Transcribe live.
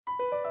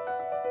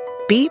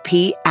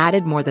BP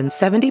added more than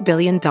 $70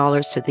 billion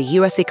to the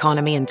U.S.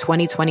 economy in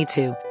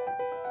 2022.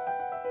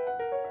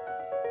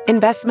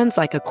 Investments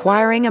like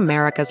acquiring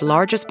America's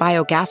largest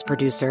biogas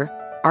producer,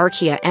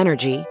 Archaea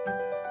Energy,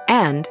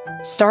 and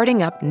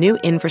starting up new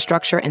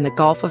infrastructure in the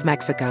Gulf of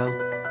Mexico.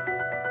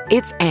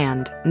 It's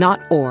and,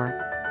 not or.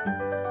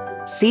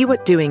 See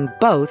what doing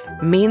both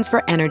means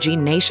for energy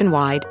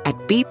nationwide at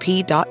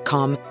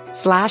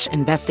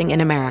bp.com/investing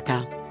in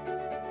America.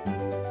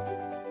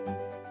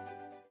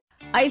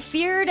 I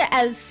feared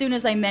as soon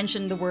as I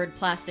mentioned the word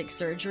plastic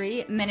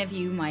surgery, many of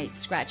you might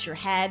scratch your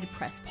head,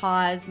 press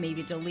pause,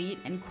 maybe delete,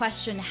 and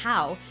question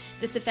how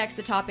this affects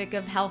the topic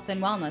of health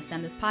and wellness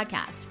and this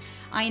podcast.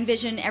 I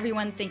envision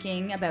everyone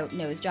thinking about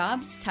nose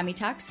jobs, tummy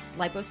tucks,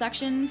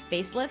 liposuction,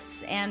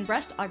 facelifts, and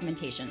breast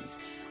augmentations.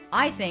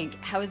 I think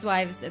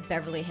Housewives of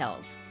Beverly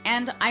Hills.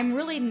 And I'm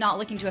really not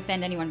looking to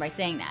offend anyone by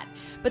saying that.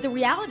 But the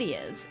reality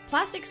is,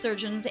 plastic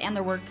surgeons and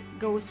their work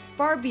goes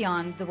far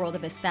beyond the world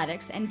of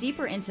aesthetics and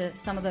deeper into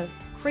some of the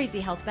crazy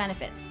health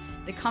benefits,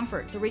 the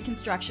comfort, the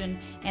reconstruction,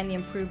 and the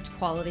improved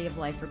quality of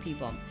life for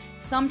people.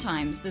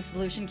 Sometimes the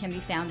solution can be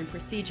found in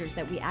procedures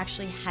that we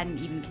actually hadn't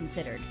even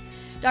considered.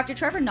 Dr.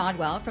 Trefor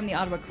Nodwell from the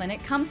Ottawa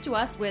Clinic comes to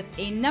us with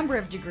a number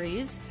of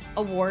degrees,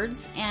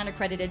 awards, and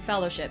accredited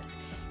fellowships.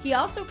 He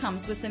also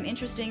comes with some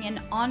interesting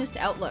and honest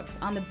outlooks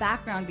on the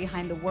background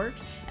behind the work,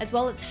 as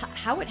well as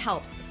how it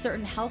helps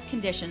certain health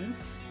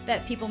conditions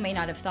that people may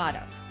not have thought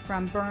of.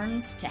 From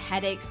burns to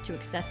headaches to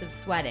excessive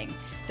sweating,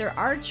 there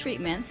are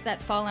treatments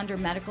that fall under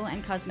medical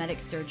and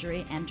cosmetic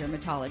surgery and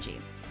dermatology.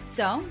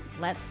 So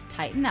let's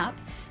tighten up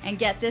and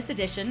get this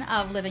edition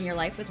of Living Your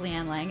Life with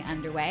Leanne Lang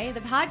underway.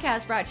 The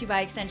podcast brought to you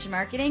by Extension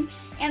Marketing.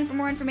 And for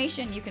more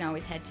information, you can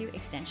always head to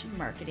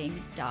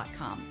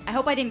extensionmarketing.com. I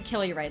hope I didn't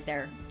kill you right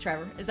there,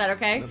 Trevor. Is that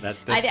okay? No, that's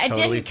I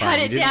totally didn't fine.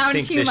 cut it down too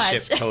much. You didn't sink the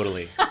ship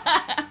totally.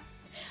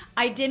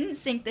 I didn't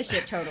sink the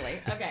ship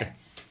totally. Okay.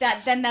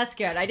 Then that's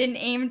good. I didn't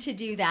aim to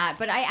do that,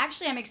 but I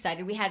actually am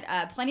excited. We had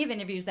plenty of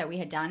interviews that we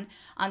had done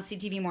on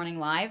CTV Morning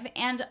Live,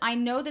 and I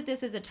know that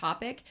this is a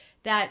topic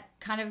that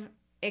kind of,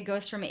 it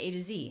goes from A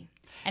to Z.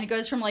 And it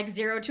goes from like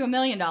 $0 to $1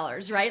 million,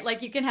 right?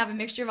 Like you can have a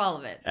mixture of all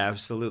of it.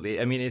 Absolutely.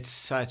 I mean, it's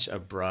such a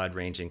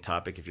broad-ranging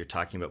topic if you're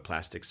talking about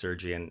plastic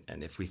surgery. And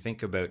if we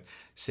think about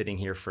sitting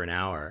here for an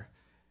hour,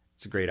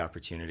 it's a great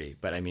opportunity.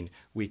 But I mean,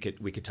 we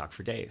could talk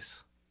for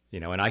days,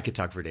 and I could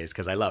talk for days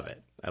because I love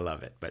it.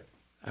 But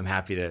I'm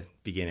happy to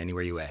begin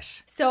anywhere you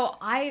wish. So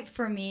I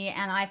find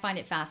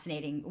it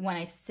fascinating when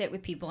I sit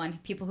with people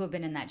and people who have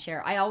been in that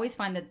chair. I always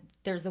find that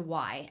there's a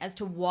why as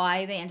to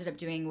why they ended up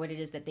doing what it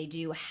is that they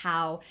do,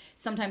 how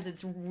sometimes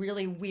it's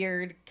really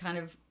weird kind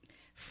of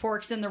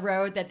forks in the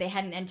road that they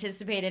hadn't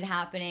anticipated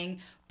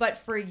happening. But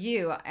for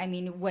you, I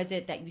mean, was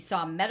it that you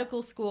saw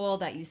medical school,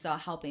 that you saw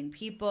helping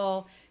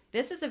people?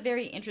 This is a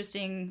very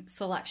interesting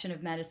selection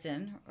of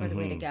medicine or the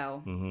way to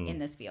go in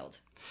this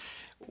field.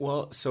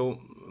 Well, so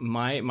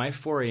my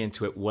foray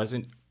into it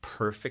wasn't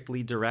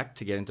perfectly direct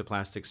to get into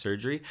plastic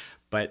surgery,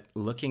 but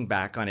looking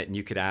back on it, and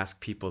you could ask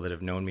people that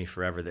have known me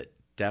forever, that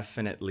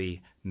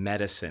definitely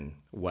medicine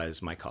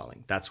was my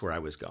calling. That's where I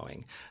was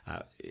going.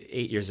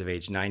 8 years of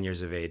age, 9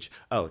 years of age.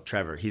 Oh,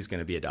 Trevor, he's going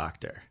to be a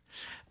doctor.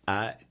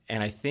 And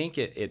I think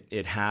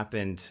it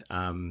happened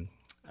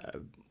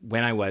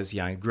when I was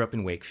young. I grew up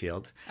in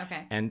Wakefield.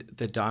 Okay. And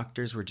the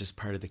doctors were just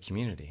part of the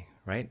community,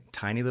 right?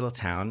 Tiny little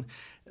town.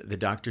 The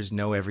doctors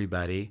know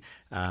everybody.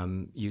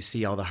 You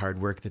see all the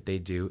hard work that they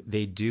do.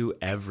 They do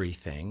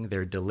everything.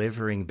 They're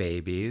delivering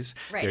babies.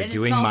 Right. They're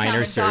doing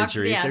minor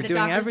surgeries. They're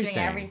doing everything.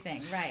 Doing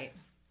everything, right.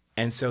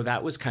 And so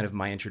that was kind of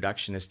my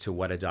introduction as to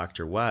what a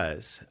doctor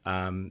was.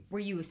 Were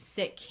you a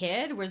sick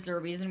kid? Was there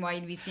a reason why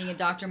you'd be seeing a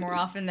doctor more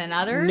often than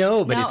others?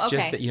 No, but it's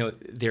just that,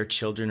 their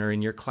children are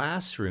in your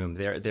classroom.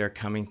 They're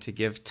coming to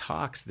give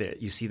talks.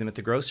 You see them at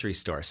the grocery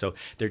store. So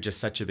they're just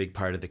such a big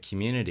part of the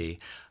community.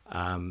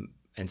 And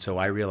so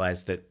I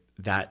realized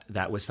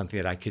that was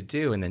something that I could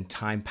do. And then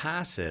time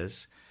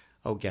passes.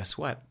 Oh, guess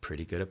what?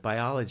 Pretty good at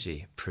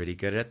biology, pretty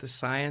good at the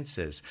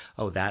sciences.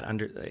 Oh, I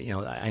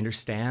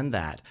understand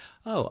that.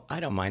 Oh, I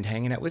don't mind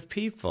hanging out with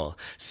people.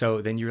 So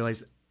then you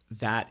realize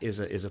that is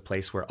a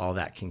place where all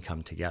that can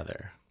come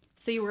together.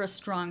 So you were a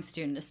strong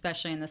student,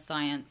 especially in the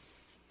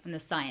sciences.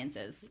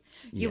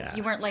 Yeah.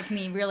 You weren't like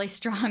me, really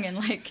strong in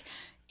like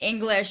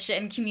English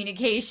and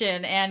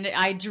communication, and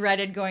I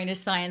dreaded going to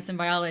science and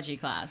biology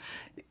class.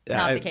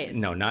 Not the case.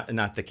 No,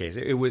 not the case.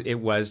 It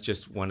was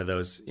just one of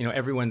those,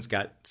 everyone's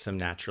got some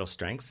natural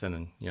strengths,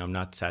 and, I'm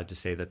not sad to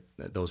say that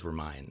those were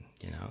mine,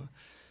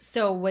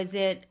 So was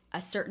it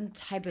a certain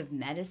type of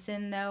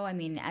medicine, though? I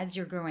mean, as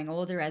you're growing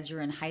older, as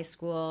you're in high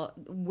school,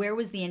 where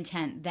was the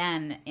intent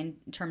then in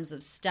terms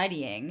of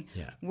studying,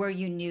 where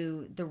you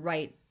knew the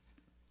right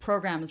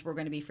programs were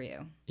going to be for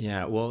you?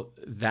 Yeah, well,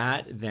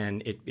 that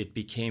then it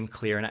became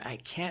clear, and I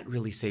can't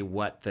really say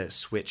what the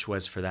switch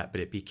was for that,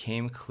 but it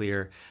became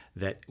clear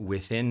that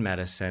within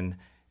medicine,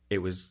 it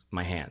was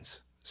my hands.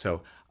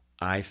 So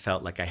I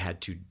felt like I had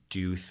to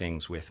do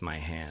things with my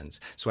hands.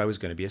 So I was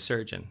going to be a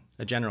surgeon,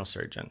 a general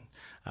surgeon.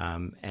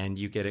 And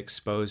you get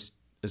exposed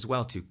as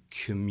well to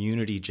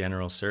community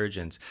general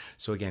surgeons.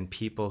 So again,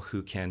 people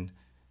who can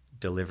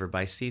deliver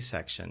by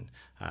C-section,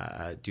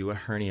 do a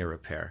hernia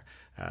repair,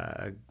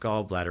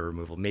 gallbladder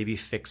removal, maybe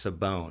fix a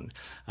bone.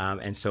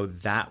 And so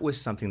that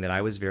was something that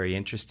I was very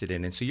interested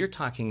in. And so you're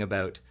talking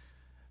about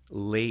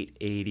late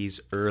 80s,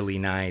 early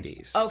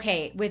 90s.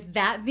 Okay, with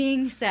that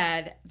being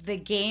said, the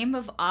game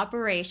of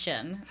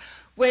Operation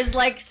was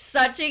like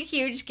such a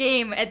huge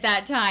game at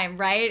that time,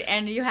 right?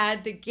 And you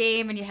had the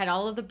game and you had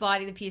all of the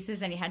body, the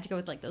pieces, and you had to go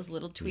with like those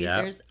little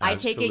tweezers. Yep, I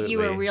take it you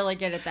were really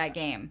good at that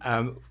game.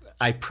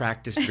 I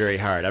practiced very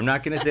hard. I'm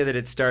not going to say that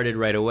it started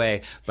right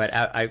away, but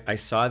I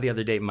saw the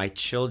other day my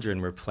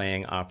children were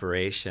playing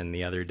Operation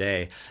the other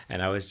day,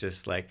 and I was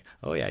just like,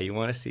 "Oh yeah, you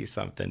want to see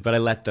something?" But I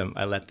let them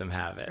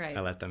have it. Right.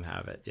 I let them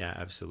have it. Yeah,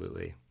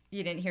 absolutely.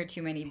 You didn't hear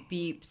too many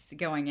beeps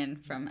going in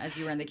from as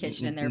you were in the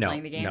kitchen and they were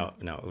playing the game?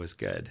 No, it was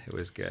good. It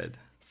was good.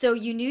 So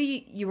you knew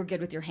you were good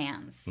with your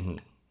hands, Mm-hmm.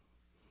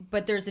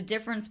 but there's a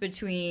difference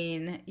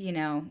between,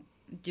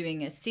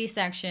 doing a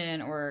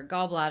C-section or a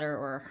gallbladder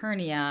or a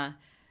hernia,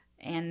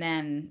 and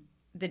then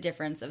the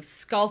difference of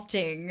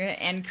sculpting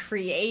and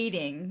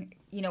creating.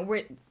 I'm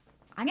going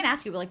to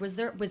ask you, like,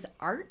 was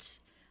art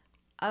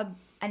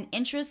an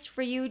interest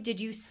for you? Did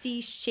you see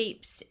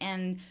shapes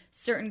and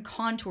certain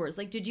contours?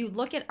 Like, did you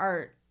look at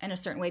art in a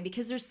certain way?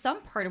 Because there's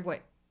some part of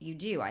what you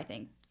do, I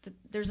think,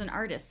 there's an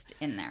artist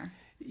in there.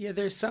 Yeah,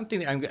 there's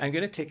something. I'm going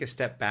to take a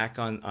step back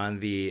on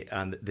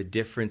the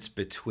difference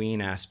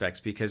between aspects,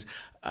 because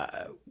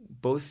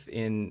both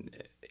in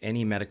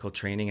any medical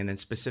training and then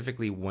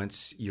specifically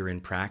once you're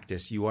in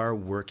practice, you are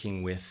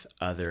working with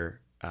other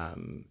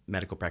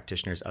medical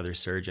practitioners, other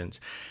surgeons.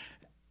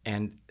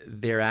 And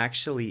there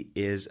actually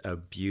is a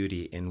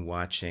beauty in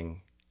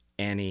watching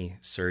any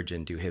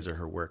surgeon do his or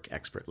her work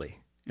expertly.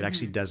 It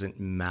actually doesn't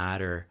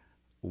matter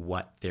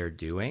what they're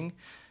doing.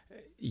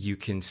 You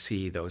can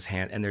see those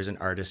hands, and there's an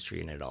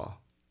artistry in it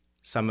all.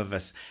 Some of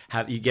us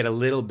you get a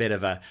little bit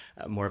of a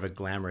more of a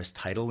glamorous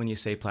title when you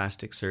say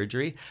plastic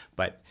surgery,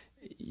 but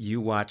you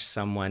watch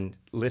someone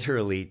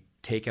literally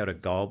take out a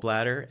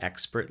gallbladder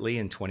expertly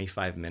in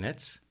 25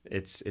 minutes.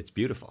 It's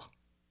beautiful.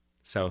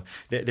 So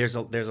there's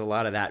a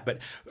lot of that, but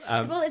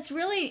well, it's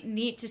really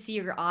neat to see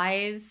your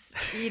eyes.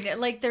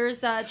 Like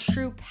there's a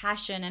true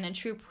passion and a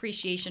true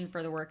appreciation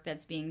for the work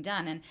that's being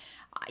done. And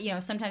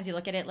sometimes you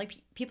look at it like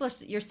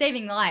you're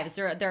saving lives.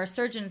 There are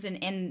surgeons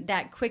in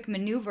that quick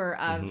maneuver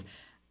of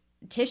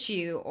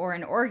tissue or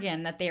an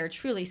organ that they are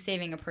truly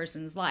saving a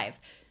person's life.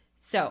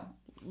 So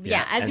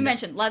as you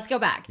mentioned, let's go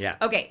back. Yeah.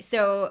 Okay,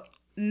 so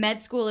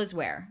med school is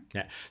where?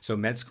 Yeah. So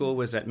med school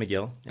was at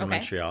McGill in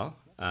Montreal.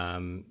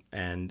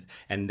 And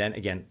then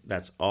again,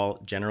 that's all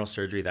general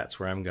surgery. That's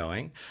where I'm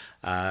going.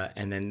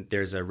 And then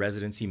there's a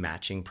residency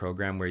matching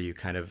program where you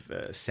kind of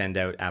send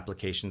out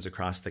applications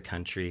across the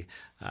country.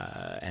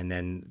 And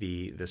then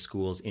the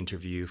schools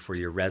interview for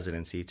your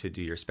residency to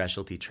do your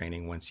specialty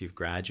training once you've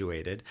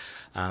graduated.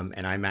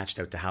 And I matched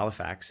out to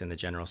Halifax in the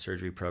general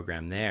surgery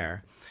program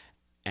there.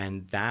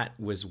 And that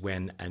was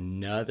when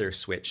another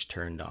switch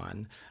turned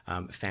on.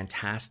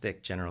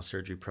 Fantastic general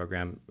surgery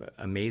program,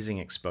 amazing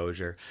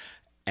exposure.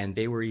 And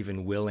they were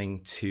even willing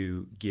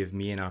to give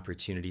me an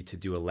opportunity to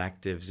do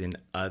electives in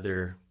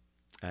other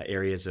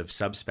areas of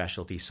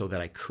subspecialty so that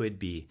I could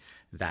be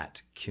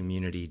that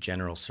community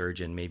general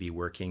surgeon, maybe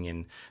working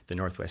in the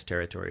Northwest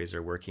Territories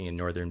or working in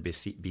Northern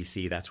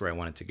BC. That's where I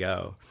wanted to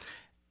go.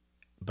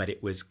 But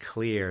it was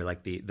clear,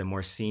 like the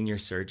more senior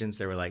surgeons,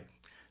 they were like,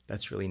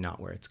 that's really not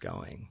where it's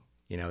going.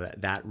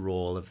 That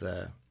role of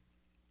the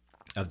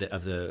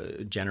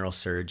general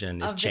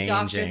surgeon is changing.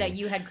 Of the doctor that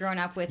you had grown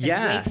up with in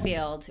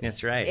Wakefield.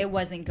 That's right. It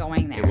wasn't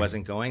going there. It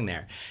wasn't going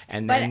there.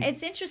 But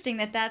it's interesting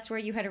that's where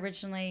you had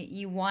originally,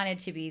 you wanted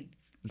to be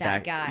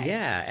that guy.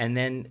 Yeah. And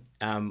then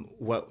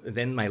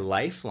then my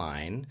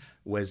lifeline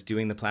was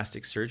doing the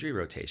plastic surgery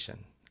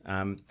rotation.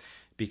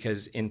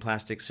 Because in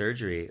plastic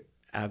surgery,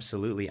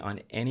 absolutely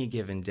on any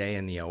given day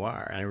in the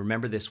OR, and I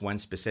remember this one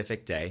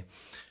specific day,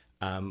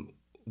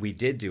 we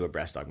did do a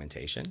breast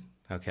augmentation,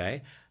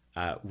 okay?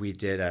 We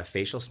did a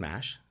facial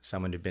smash.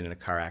 Someone who'd been in a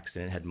car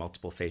accident, had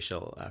multiple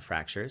facial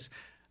fractures,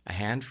 a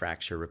hand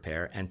fracture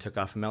repair, and took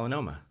off a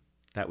melanoma.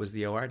 That was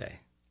the OR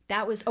day.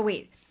 That was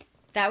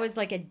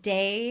like a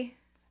day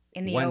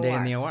in the OR. One day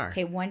in the OR.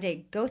 Okay, one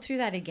day. Go through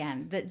that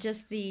again.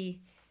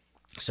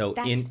 So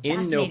that's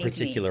in no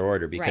particular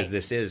order, because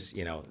right.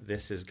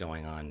 this is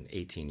going on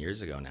 18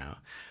 years ago now.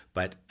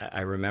 But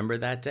I remember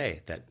that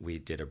day that we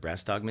did a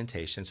breast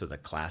augmentation, so the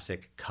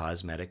classic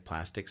cosmetic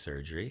plastic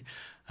surgery,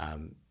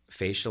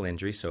 facial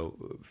injury,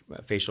 so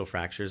facial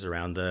fractures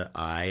around the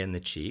eye and the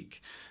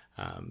cheek,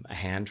 a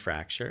hand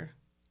fracture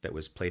that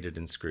was plated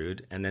and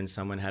screwed, and then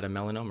someone had a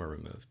melanoma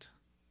removed.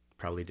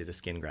 Probably did a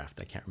skin graft.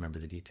 I can't remember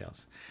the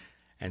details.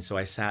 And so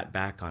I sat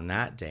back on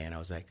that day and I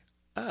was like,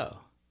 oh,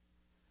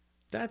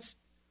 that's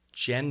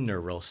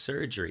general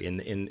surgery in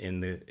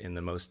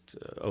the most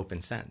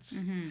open sense.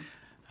 Mm-hmm.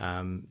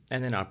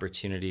 And then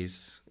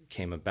opportunities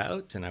came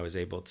about, and I was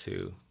able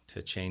to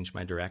change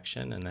my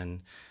direction. And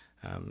then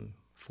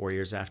 4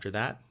 years after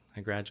that,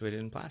 I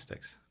graduated in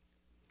plastics.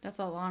 That's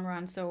a long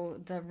run.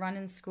 So the run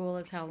in school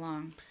is how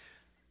long?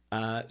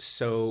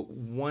 So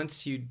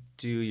once you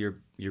do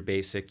your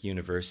basic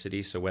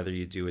university, so whether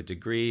you do a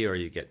degree or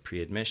you get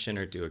pre-admission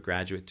or do a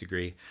graduate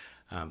degree,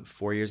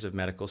 4 years of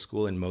medical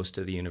school in most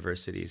of the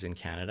universities in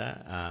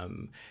Canada.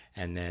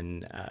 And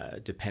then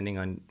depending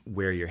on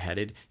where you're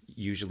headed,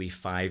 usually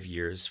 5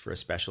 years for a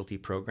specialty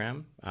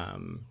program,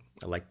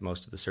 like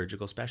most of the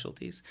surgical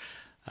specialties.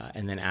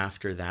 And then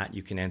after that,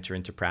 you can enter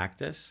into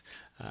practice,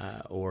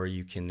 or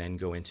you can then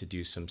go in to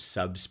do some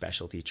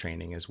subspecialty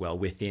training as well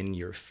within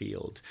your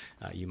field.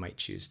 You might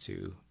choose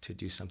to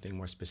do something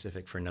more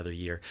specific for another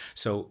year.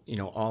 So,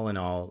 all in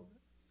all,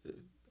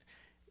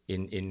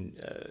 in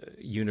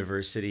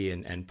university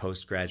and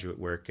postgraduate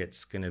work,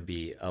 it's going to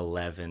be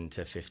 11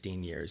 to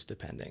 15 years,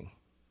 depending.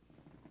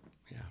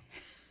 Yeah.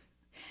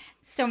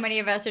 So many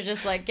of us are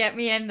just like, get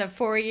me in the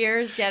 4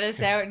 years, get us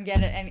out and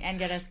get it and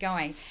get us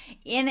going.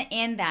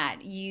 In that,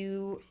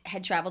 you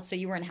had traveled, so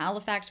you were in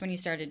Halifax when you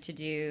started to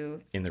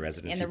do in the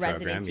residency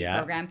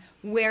program.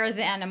 Where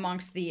then,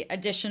 amongst the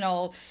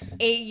additional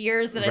 8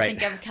 years that I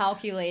think I've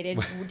calculated,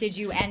 did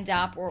you end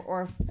up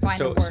or find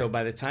the work? So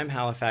by the time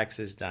Halifax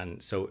is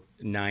done, so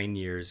 9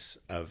 years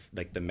of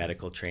like the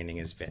medical training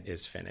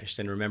is finished.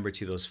 And remember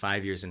too, those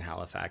 5 years in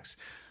Halifax,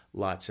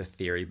 lots of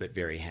theory but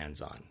very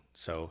hands-on.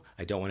 So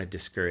I don't want to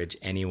discourage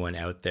anyone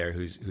out there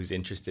who's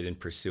interested in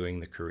pursuing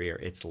the career.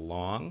 It's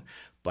long,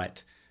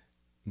 but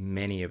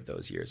many of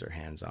those years are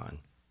hands-on.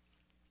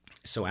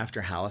 So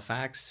after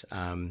Halifax,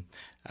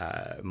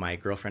 my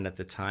girlfriend at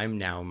the time,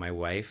 now my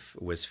wife,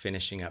 was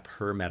finishing up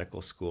her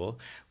medical school.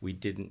 We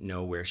didn't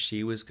know where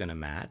she was going to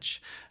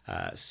match.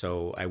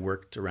 So I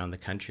worked around the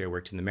country. I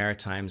worked in the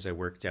Maritimes. I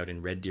worked out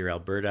in Red Deer,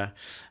 Alberta.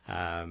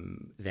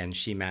 Then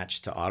she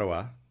matched to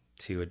Ottawa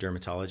to a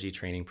dermatology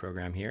training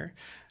program here.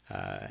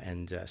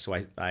 So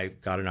I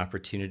got an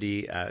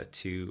opportunity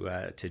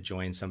to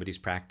join somebody's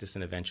practice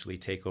and eventually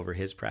take over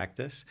his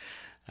practice.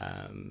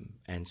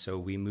 And so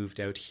we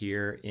moved out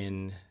here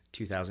in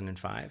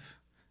 2005.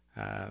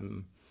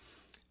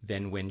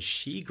 Then when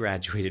she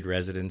graduated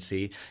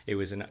residency,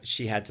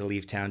 she had to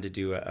leave town to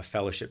do a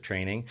fellowship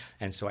training.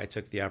 And so I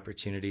took the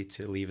opportunity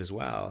to leave as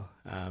well.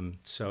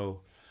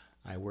 So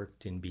I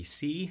worked in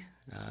BC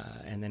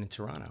and then in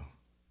Toronto.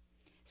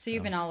 So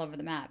you've been all over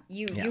the map.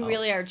 You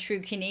really are a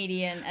true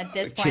Canadian at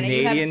this point.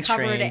 Canadian, and you have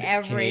covered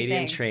everything.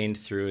 Canadian trained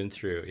through and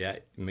through. Yeah,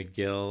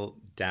 McGill,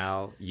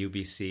 Dal,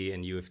 UBC,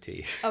 and U of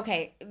T.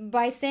 Okay,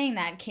 by saying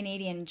that,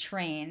 Canadian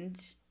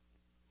trained,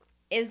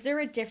 is there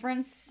a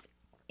difference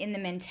in the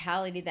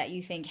mentality that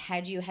you think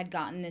had you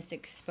gotten this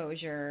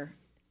exposure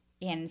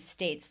in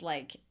states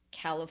like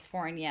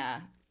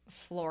California,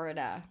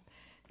 Florida,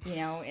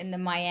 in the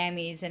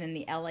Miamis and in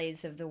the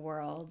LAs of the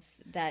world,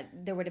 that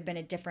there would have been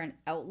a different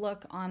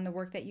outlook on the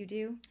work that you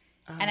do?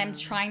 And I'm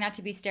trying not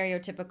to be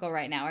stereotypical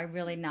right now. I'm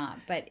really not.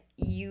 But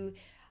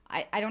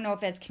I don't know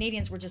if as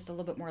Canadians we're just a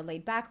little bit more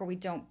laid back, or we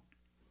don't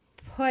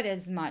put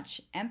as much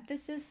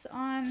emphasis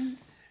on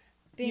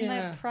being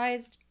like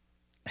prized.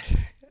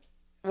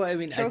 Well, I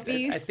mean,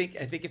 trophy. I think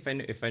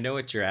if I know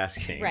what you're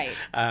asking, right,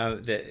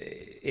 that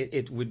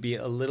it would be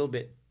a little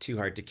bit too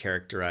hard to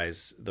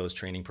characterize those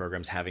training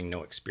programs having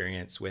no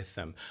experience with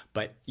them.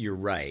 But you're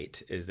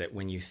right, is that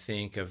when you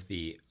think of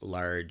the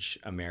large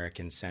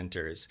American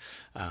centers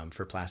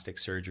for plastic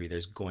surgery,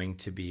 there's going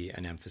to be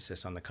an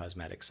emphasis on the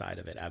cosmetic side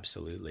of it,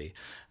 absolutely.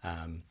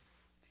 And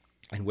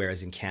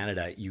whereas in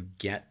Canada, you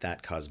get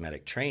that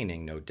cosmetic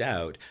training, no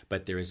doubt,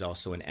 but there is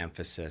also an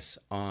emphasis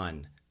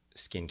on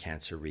skin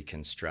cancer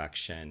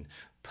reconstruction,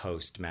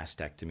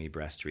 post-mastectomy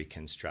breast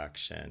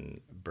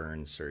reconstruction,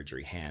 burn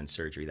surgery, hand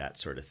surgery, that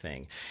sort of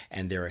thing.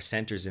 And there are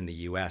centers in the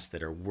US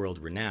that are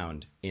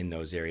world-renowned in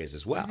those areas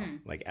as well,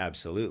 like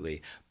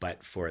absolutely.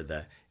 But for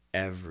the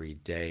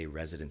everyday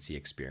residency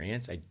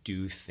experience, I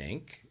do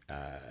think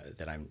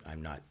that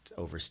I'm not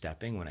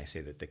overstepping when I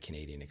say that the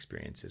Canadian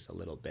experience is a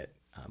little bit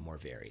more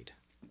varied.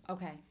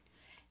 Okay.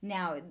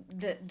 Now,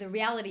 the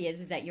reality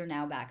is that you're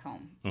now back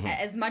home. Mm-hmm.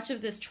 As much of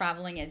this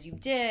traveling as you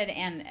did,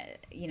 and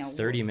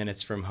 30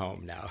 minutes from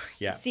home now.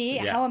 Yeah. See,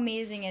 how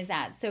amazing is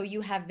that? So you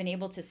have been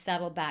able to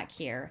settle back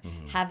here,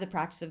 have the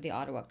practice of the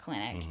Ottawa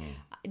Clinic.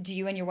 Do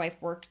you and your wife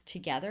work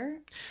together?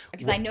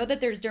 Because I know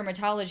that there's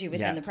dermatology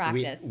within the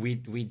practice. We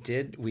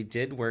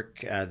did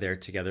work there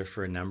together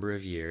for a number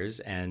of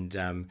years, and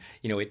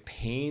it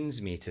pains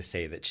me to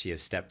say that she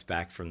has stepped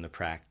back from the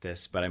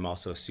practice, but I'm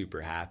also super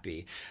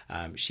happy.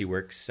 She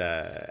works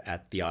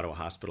at the Ottawa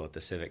Hospital at the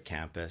Civic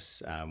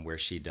Campus, where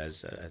she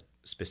does a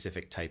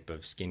specific type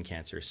of skin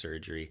cancer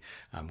surgery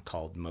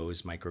called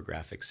Mohs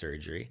micrographic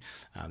surgery.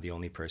 The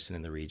only person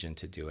in the region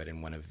to do it,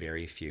 and one of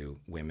very few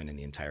women in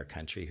the entire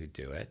country who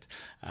do it.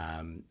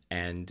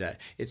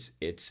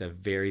 It's a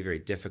very, very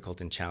difficult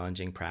and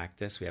challenging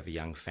practice. We have a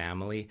young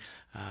family,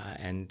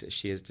 and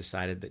she has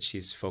decided that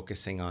she's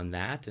focusing on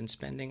that and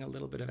spending a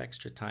little bit of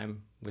extra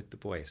time with the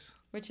boys.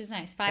 Which is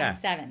nice. 5 and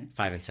 7.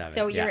 5 and 7.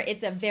 So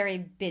it's a very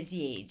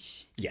busy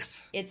age.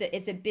 Yes.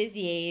 It's a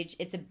busy age.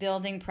 It's a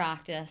building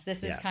practice.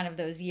 This is kind of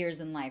those years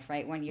in life,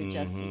 right? When you're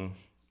just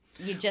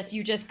You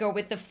just go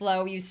with the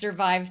flow. You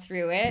survive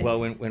through it. Well,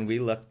 when we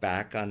look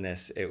back on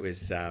this, it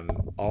was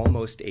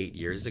almost 8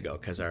 years ago,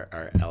 because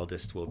our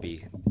eldest will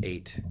be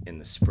 8 in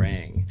the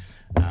spring.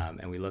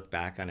 And we look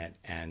back on it,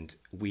 and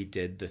we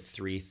did the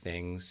 3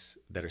 things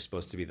that are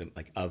supposed to be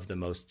of the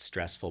most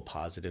stressful,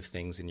 positive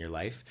things in your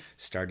life.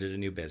 Started a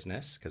new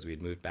business because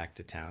we'd moved back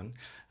to town,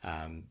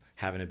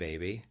 having a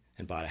baby,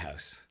 and bought a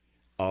house,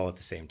 all at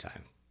the same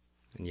time.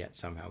 And yet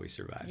somehow we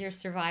survived. You're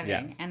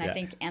surviving, yeah, and I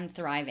think, and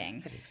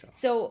thriving. I think so.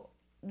 So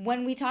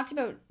when we talked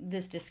about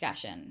this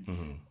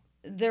discussion,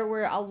 there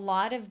were a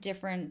lot of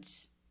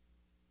different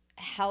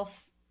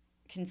health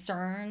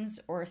concerns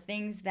or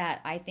things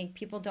that I think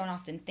people don't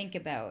often think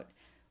about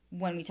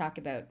when we talk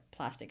about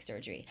plastic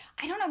surgery.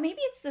 I don't know, maybe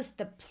it's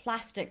the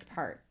plastic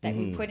part that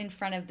we put in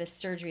front of the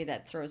surgery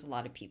that throws a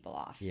lot of people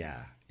off.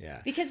 Yeah.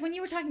 Because when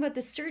you were talking about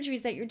the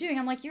surgeries that you're doing,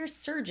 I'm like, you're a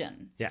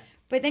surgeon. Yeah.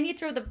 But then you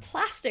throw the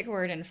plastic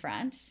word in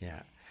front.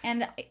 Yeah.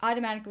 And I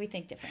automatically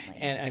think differently.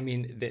 And I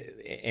mean,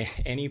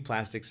 any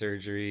plastic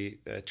surgery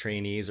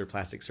trainees or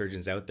plastic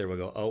surgeons out there will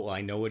go, oh, well,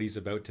 I know what he's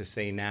about to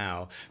say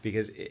now,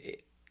 because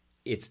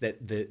it's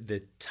that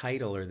the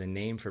title or the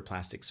name for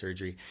plastic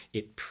surgery,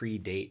 it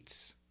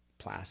predates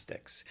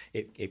plastics.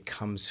 It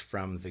comes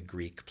from the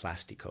Greek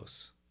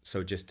plastikos,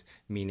 so just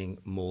meaning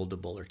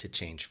moldable or to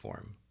change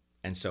form.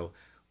 And so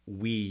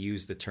we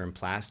use the term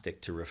plastic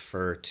to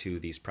refer to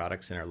these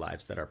products in our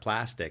lives that are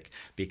plastic,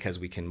 because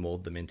we can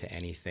mold them into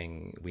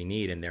anything we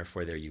need, and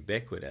therefore they're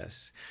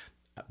ubiquitous.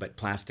 But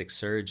plastic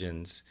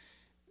surgeons,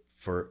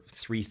 for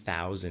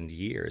 3,000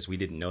 years, we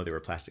didn't know they were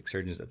plastic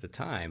surgeons at the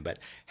time, but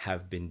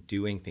have been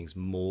doing things,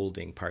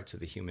 molding parts of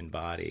the human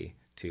body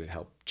to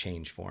help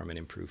change form and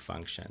improve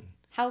function.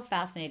 How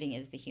fascinating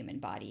is the human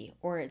body,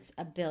 or its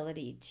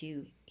ability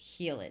to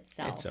heal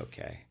itself? It's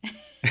okay.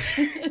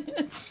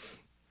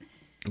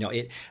 No,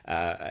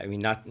 I mean,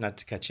 not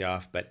to cut you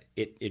off, but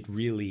it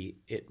really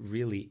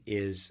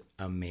is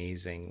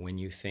amazing when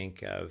you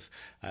think of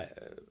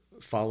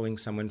following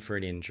someone for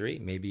an injury.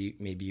 Maybe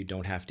you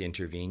don't have to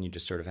intervene; you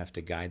just sort of have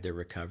to guide their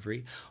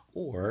recovery.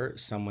 Or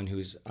someone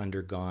who's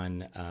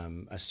undergone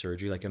a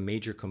surgery. Like, a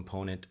major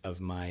component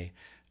of my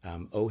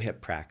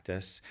OHIP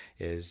practice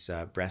is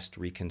breast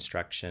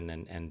reconstruction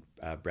and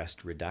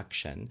breast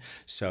reduction.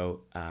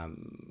 So.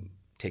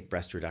 Take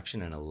breast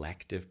reduction, an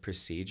elective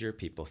procedure.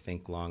 People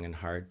think long and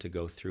hard to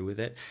go through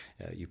with it.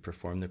 You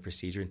perform the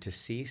procedure, and to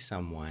see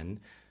someone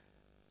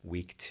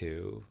week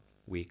 2,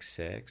 week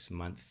 6,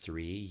 month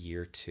 3,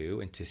 year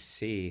 2, and to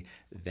see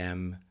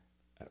them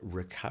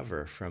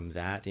recover from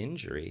that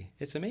injury,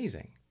 it's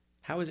amazing.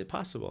 How is it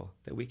possible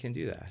that we can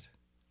do that?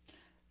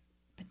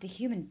 But the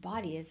human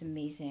body is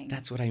amazing.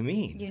 That's what I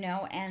mean.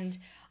 And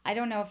I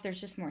don't know if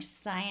there's just more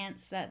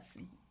science that's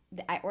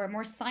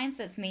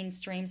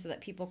mainstream so that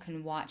people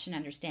can watch and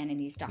understand in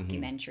these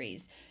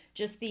documentaries.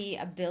 Just the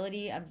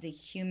ability of the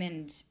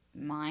human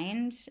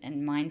mind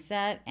and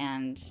mindset,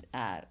 and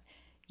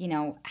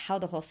how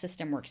the whole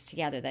system works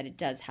together, that it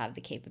does have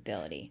the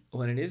capability.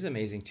 Well, and it is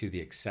amazing too,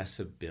 the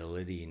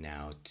accessibility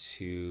now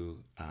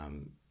to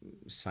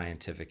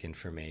scientific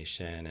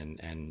information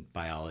and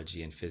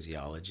biology and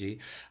physiology,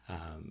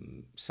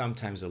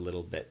 sometimes a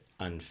little bit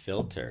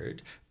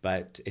unfiltered,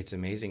 but it's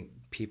amazing.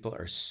 People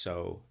are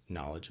so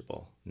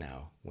knowledgeable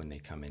now when they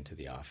come into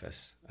the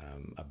office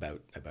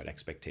about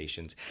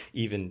expectations,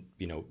 even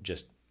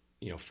just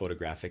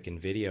photographic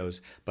and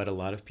videos. But a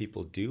lot of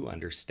people do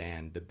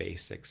understand the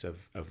basics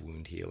of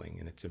wound healing,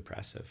 and it's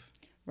impressive.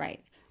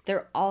 Right.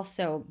 They're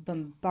also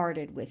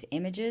bombarded with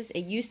images.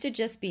 It used to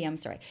just be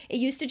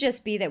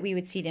that we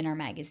would see it in our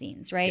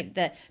magazines, right?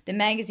 Yeah. The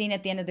magazine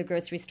at the end of the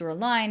grocery store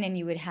line, and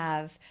you would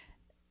have,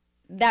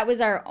 that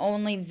was our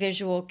only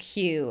visual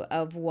cue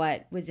of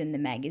what was in the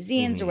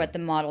magazines or what the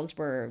models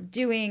were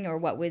doing or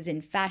what was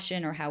in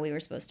fashion or how we were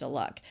supposed to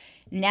look.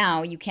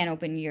 Now you can't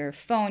open your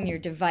phone, your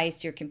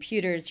device, your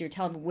computers, your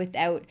television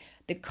without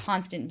the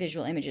constant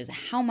visual images.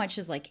 How much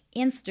is like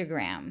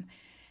Instagram?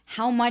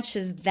 How much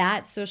has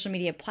that social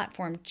media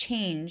platform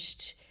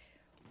changed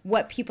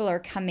what people are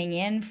coming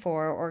in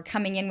for, or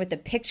coming in with a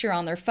picture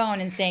on their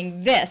phone and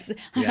saying, this,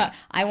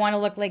 I want to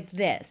look like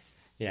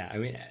this? Yeah, I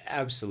mean,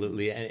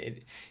 absolutely.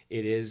 And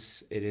it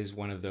is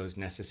one of those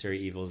necessary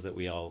evils that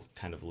we all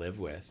kind of live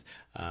with.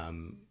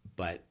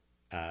 But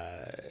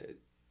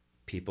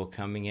people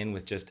coming in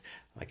with just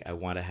like, I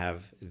want to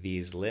have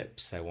these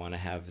lips, I want to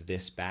have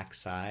this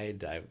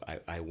backside,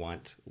 I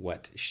want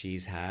what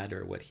she's had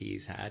or what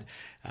he's had.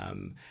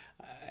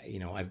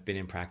 I've been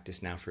in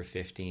practice now for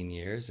 15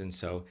 years, and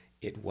so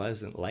it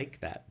wasn't like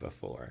that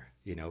before.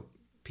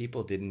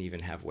 People didn't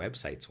even have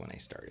websites when I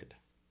started.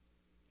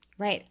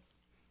 Right.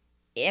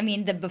 I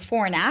mean, the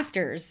before and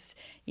afters,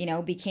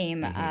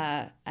 became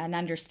an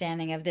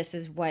understanding of this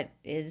is what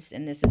is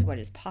and this is what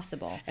is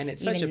possible. And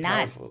it's such a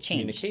powerful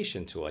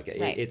communication tool. Like,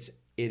 right.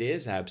 It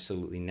is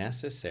absolutely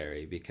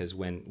necessary, because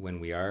when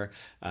we are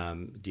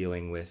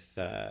dealing with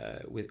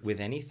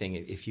anything,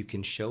 if you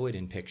can show it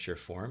in picture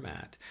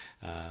format,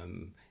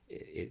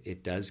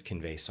 it does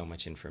convey so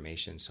much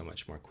information so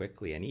much more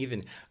quickly. And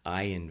even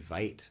I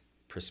invite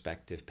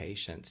prospective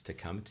patients to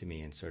come to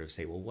me and sort of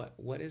say, well,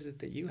 what is it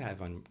that you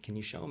have on, can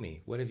you show me?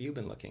 What have you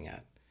been looking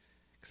at?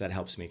 Because that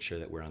helps make sure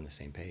that we're on the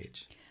same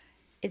page.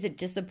 Is it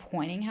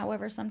disappointing,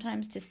 however,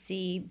 sometimes to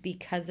see,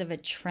 because of a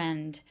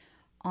trend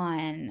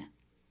on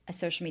a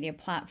social media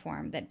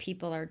platform, that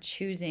people are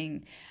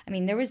choosing? I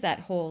mean, there was that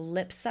whole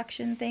lip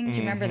suction thing. Do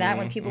you remember that,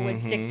 when people would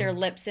stick their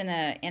lips in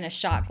a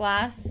shot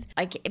glass?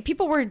 Like,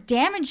 people were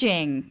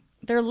damaging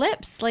their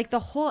lips, like the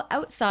whole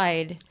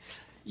outside.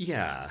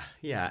 Yeah.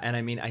 And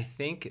I mean, I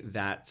think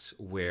that's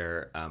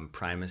where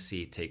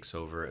primacy takes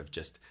over of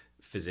just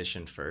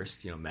physician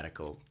first,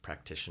 medical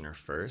practitioner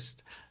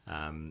first.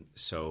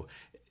 So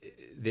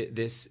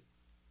this,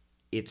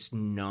 it's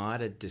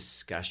not a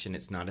discussion.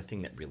 It's not a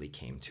thing that really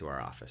came to our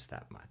office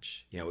that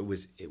much.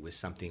 It was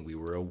something we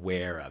were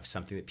aware of,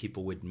 something that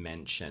people would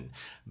mention,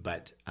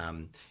 but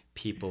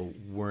people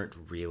weren't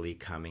really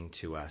coming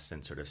to us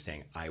and sort of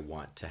saying, I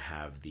want to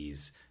have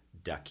these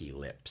ducky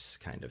lips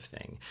kind of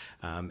thing.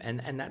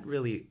 And that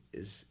really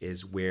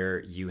is where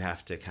you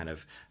have to kind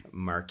of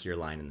mark your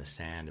line in the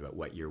sand about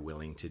what you're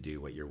willing to do,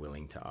 what you're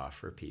willing to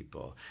offer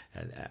people.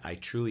 I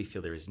truly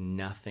feel there is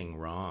nothing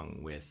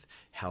wrong with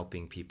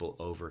helping people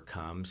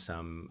overcome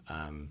some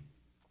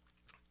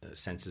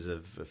senses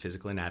of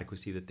physical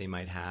inadequacy that they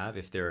might have.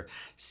 If there are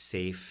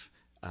safe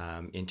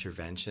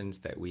interventions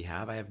that we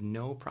have, I have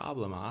no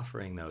problem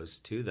offering those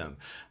to them.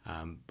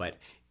 But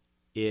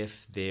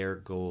if their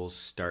goals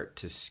start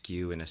to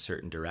skew in a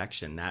certain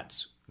direction,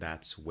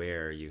 that's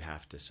where you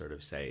have to sort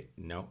of say,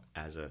 no,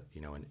 as an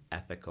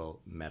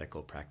ethical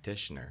medical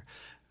practitioner,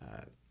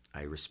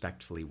 I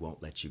respectfully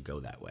won't let you go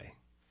that way.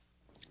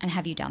 And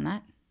have you done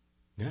that?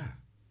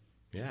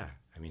 Yeah.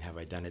 I mean, have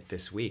I done it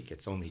this week?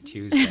 It's only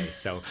Tuesday.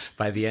 So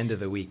by the end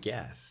of the week,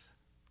 yes,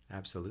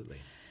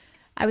 absolutely.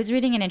 I was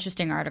reading an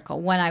interesting article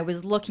when I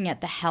was looking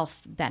at the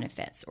health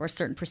benefits or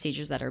certain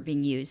procedures that are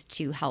being used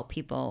to help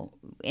people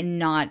in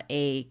not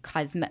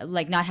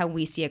how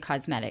we see a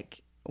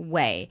cosmetic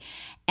way.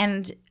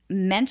 And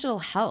mental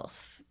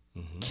health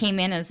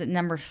came in as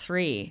number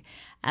 3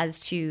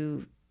 as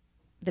to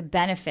the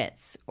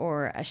benefits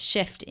or a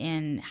shift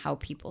in how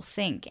people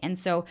think. And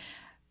so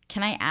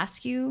can I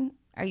ask you,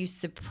 are you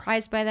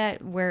surprised by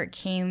that, where it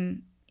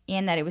came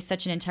in, that it was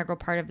such an integral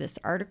part of this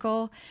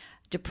article?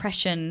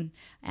 Depression,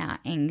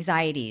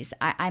 anxieties.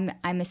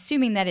 I'm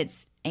assuming that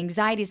it's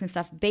anxieties and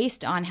stuff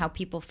based on how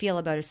people feel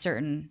about a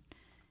certain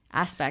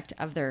aspect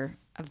of their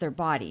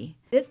body.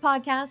 This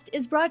podcast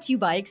is brought to you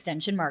by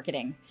Extension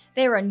Marketing.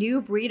 They are a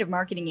new breed of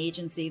marketing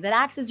agency that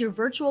acts as your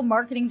virtual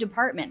marketing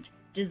department,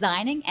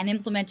 designing and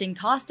implementing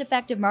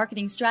cost-effective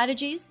marketing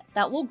strategies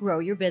that will grow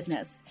your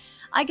business.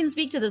 I can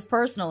speak to this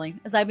personally,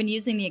 as I've been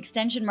using the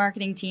Extension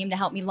Marketing team to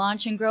help me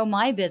launch and grow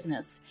my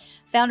business.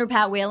 Founder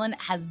Pat Whalen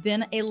has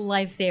been a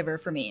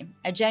lifesaver for me,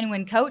 a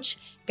genuine coach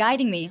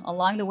guiding me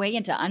along the way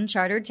into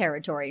uncharted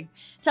territory.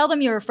 Tell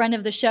them you're a friend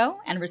of the show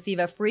and receive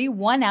a free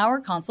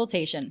 1-hour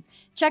consultation.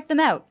 Check them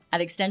out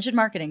at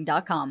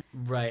extensionmarketing.com.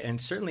 Right,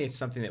 and certainly it's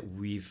something that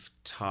we've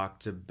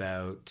talked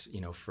about,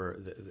 for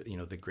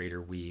the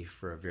greater we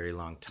for a very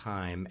long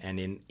time, and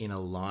in a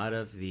lot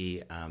of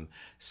the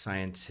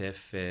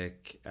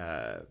scientific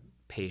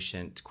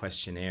patient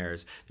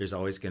questionnaires, there's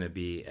always going to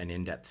be an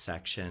in-depth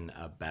section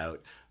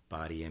about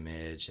body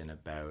image and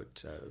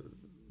about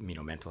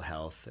mental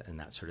health and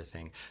that sort of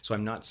thing. So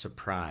I'm not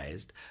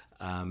surprised.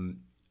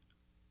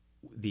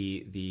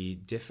 The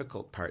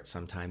difficult part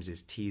sometimes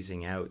is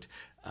teasing out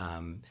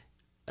and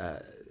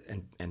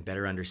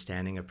better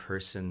understanding a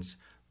person's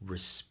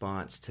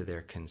response to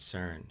their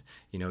concern.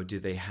 Do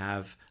they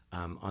have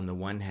on the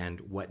one hand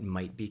what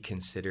might be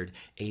considered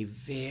a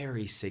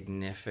very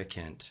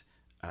significant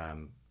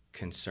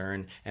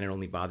concern, and it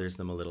only bothers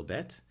them a little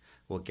bit?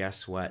 Well,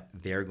 guess what?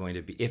 They're going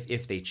to be,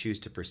 if they choose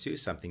to pursue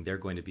something, they're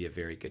going to be a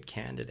very good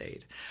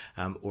candidate.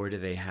 Or do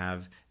they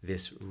have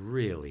this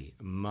really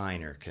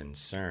minor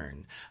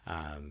concern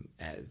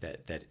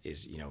that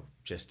is,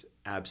 just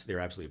they're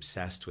absolutely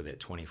obsessed with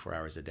it 24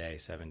 hours a day,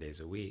 7 days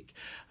a week.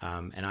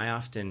 And I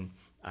often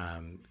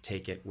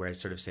take it where I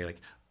sort of say, like,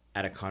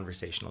 at a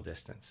conversational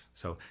distance.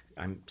 So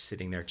I'm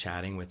sitting there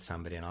chatting with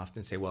somebody and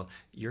often say, well,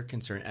 you're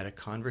concerned at a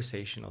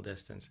conversational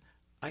distance.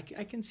 I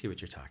can see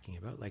what you're talking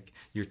about. Like,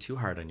 you're too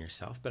hard on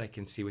yourself, but I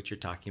can see what you're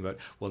talking about.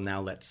 Well,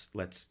 now let's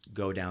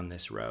go down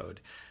this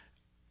road.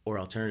 Or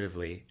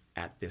alternatively,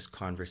 at this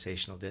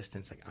conversational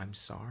distance, like, I'm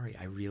sorry,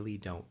 I really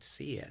don't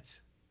see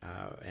it.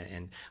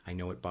 And I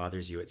know it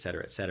bothers you, et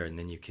cetera, and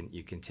then you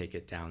can take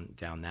it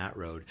down that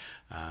road.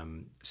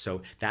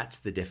 So that's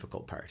the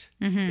difficult part,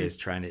 is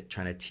trying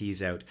to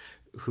tease out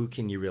who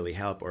can you really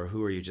help, or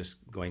who are you just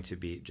going to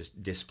be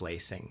just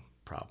displacing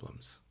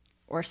problems.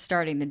 Or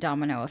starting the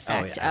domino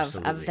effect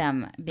of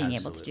them being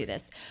able to do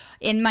this.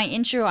 In my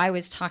intro, I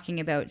was talking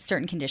about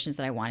certain conditions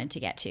that I wanted to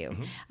get to.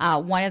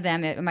 One of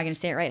them, am I going to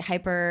say it right?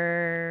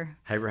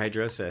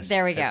 Hyperhidrosis.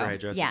 There we go.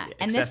 Hyperhidrosis. Yeah.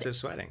 Excessive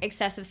sweating.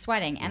 Excessive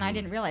sweating. And I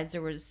didn't realize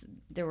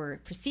there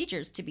were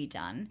procedures to be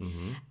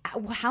done.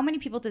 How many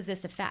people does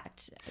this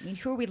affect? I mean,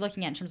 who are we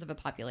looking at in terms of a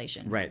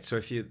population? Right. So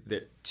if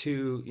the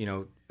two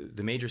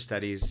the major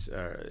studies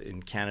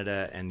in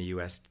Canada and the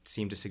U.S.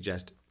 seem to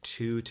suggest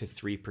 2 to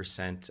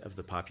 3% of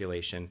the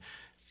population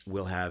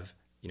will have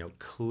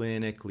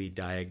clinically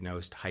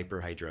diagnosed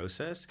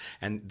hyperhidrosis.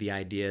 And the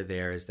idea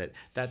there is that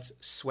that's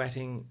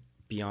sweating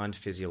beyond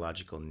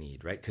physiological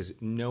need, right? Because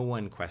no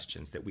one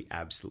questions that we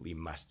absolutely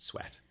must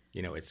sweat.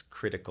 It's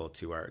critical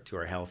to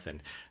our health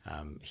and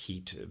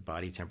heat,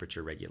 body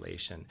temperature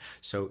regulation.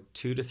 So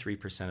 2 to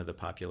 3% of the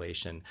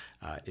population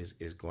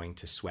is going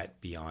to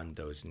sweat beyond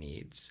those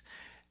needs.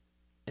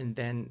 And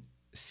then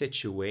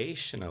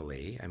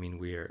situationally, I mean,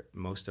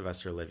 most of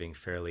us are living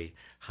fairly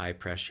high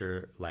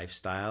pressure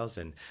lifestyles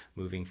and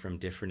moving from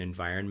different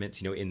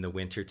environments, in the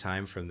winter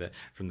time from the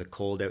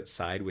cold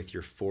outside with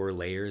your 4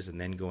 layers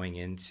and then going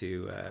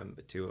into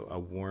to a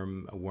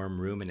warm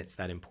room, and it's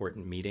that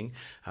important meeting.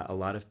 A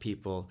lot of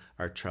people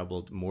are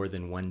troubled more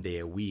than one day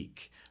a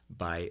week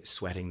by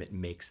sweating that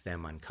makes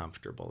them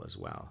uncomfortable as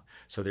well.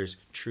 So there's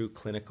true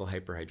clinical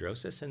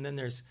hyperhidrosis, and then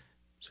there's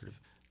sort of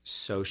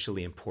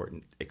socially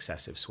important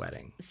excessive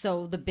sweating.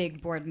 So the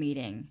big board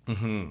meeting,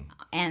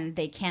 and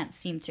they can't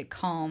seem to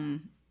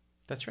calm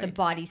That's right. the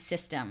body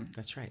system.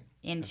 That's right.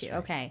 Into That's right.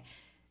 Okay,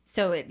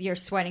 so you're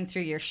sweating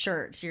through your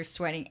shirt. You're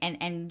sweating,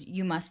 and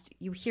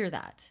you hear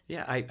that.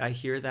 Yeah, I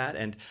hear that,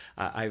 and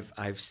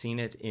I've seen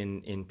it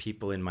in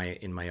people in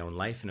my own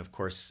life, and of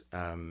course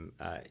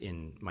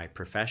in my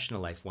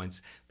professional life.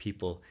 Once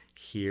people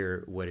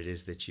hear what it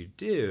is that you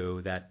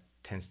do, that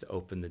tends to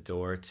open the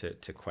door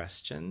to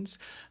questions.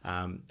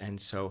 And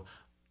so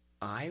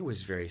I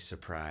was very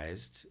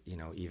surprised,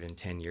 even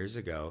 10 years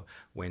ago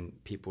when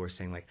people were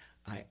saying like,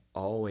 I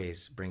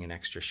always bring an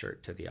extra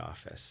shirt to the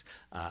office.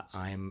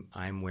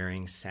 I'm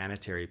wearing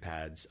sanitary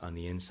pads on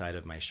the inside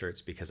of my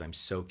shirts because I'm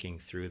soaking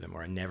through them,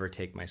 or I never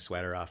take my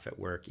sweater off at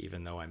work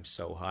even though I'm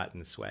so hot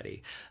and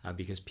sweaty,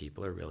 because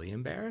people are really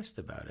embarrassed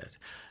about it.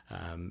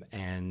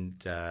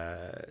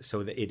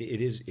 So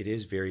it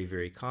is very,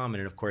 very common.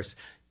 And of course,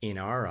 in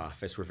our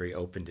office, we're very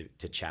open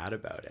to chat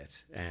about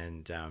it.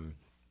 And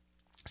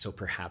so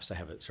perhaps I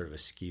have a sort of a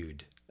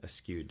skewed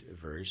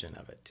version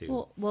of it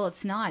too. Well,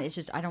 it's not. It's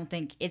just I don't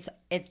think it's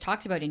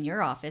talked about in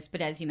your office, but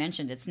as you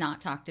mentioned, it's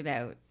not talked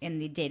about in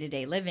the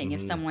day-to-day living.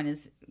 If someone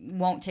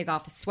won't take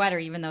off a sweater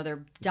even though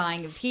they're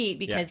dying of heat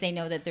because they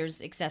know that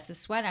there's excessive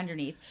sweat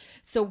underneath.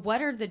 So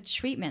what are the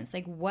treatments?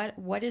 Like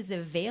what is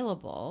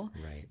available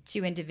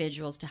to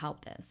individuals to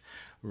help this?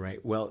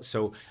 Right. Well,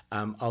 so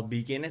I'll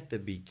begin at the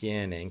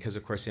beginning because,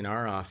 of course, in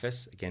our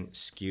office, again,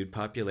 skewed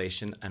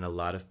population, and a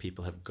lot of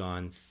people have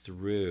gone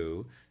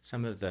through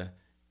some of the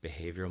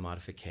behavioral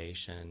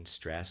modification,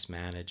 stress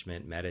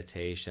management,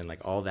 meditation, like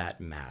all that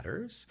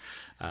matters.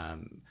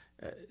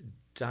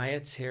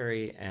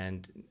 Dietary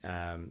and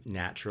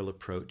natural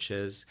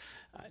approaches,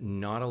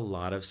 not a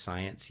lot of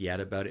science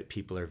yet about it.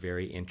 People are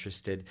very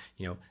interested.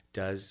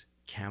 Does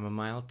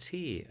chamomile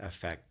tea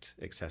affect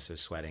excessive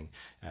sweating?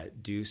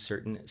 Do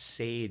certain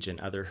sage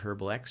and other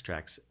herbal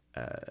extracts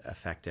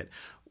affect it?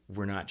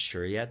 We're not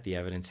sure yet. The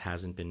evidence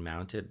hasn't been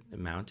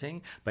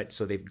mounting, but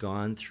so they've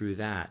gone through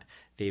that.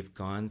 They've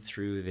gone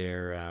through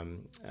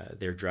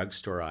their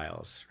drugstore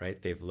aisles,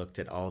 right? They've looked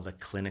at all the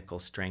clinical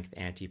strength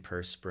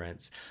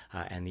antiperspirants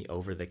and the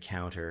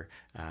over-the-counter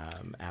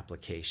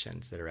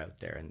applications that are out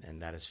there, and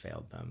that has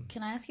failed them.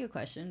 Can I ask you a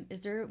question?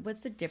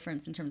 What's the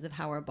difference in terms of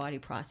how our body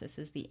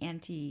processes the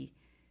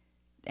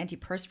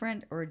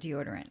antiperspirant or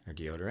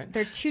deodorant?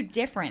 They're two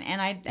different,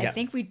 and I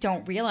think we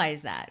don't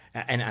realize that.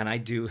 And I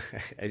do,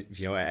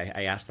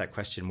 I ask that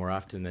question more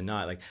often than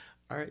not. Like,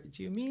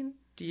 do you mean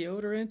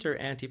deodorant or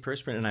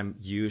antiperspirant? And I'm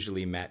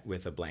usually met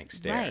with a blank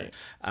stare. Right.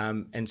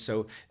 And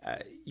so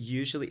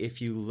usually,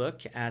 if you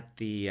look at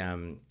the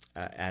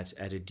at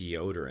a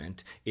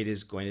deodorant, it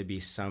is going to be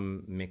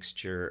some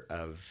mixture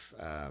of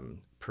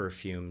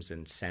perfumes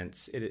and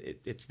scents.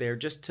 It's there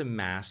just to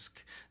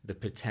mask the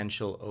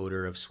potential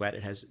odor of sweat.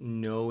 It has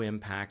no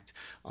impact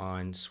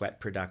on sweat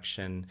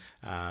production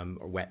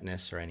or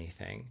wetness or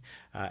anything.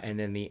 And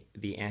then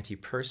the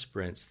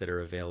antiperspirants that are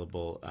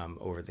available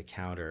over the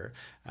counter,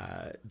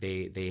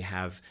 they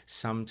have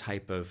some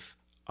type of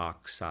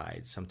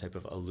oxide, some type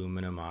of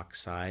aluminum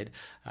oxide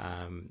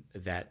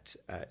that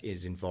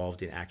is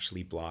involved in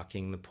actually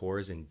blocking the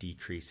pores and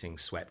decreasing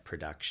sweat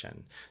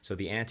production. So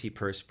the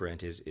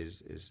antiperspirant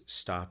is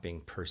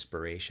stopping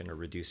perspiration or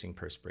reducing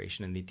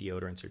perspiration, and the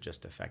deodorants are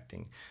just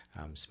affecting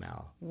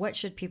smell. What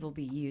should people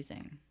be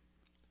using?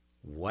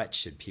 What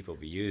should people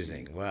be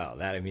using? Well,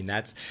 that is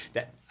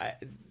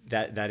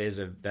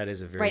a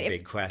very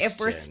big question. If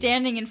we're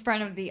standing in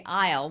front of the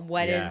aisle,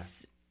 where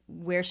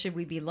should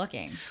we be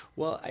looking?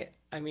 Well,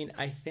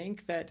 I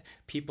think that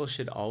people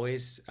should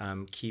always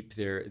keep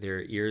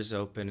their ears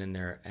open and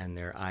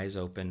their eyes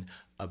open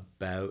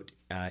about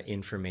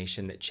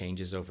information that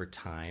changes over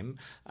time.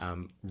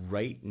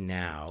 Right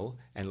now,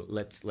 and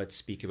let's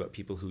speak about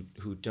people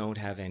who don't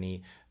have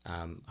any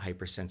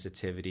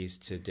hypersensitivities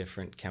to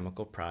different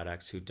chemical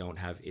products, who don't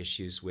have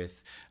issues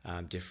with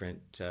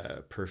different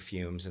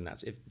perfumes, and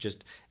that's if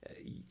just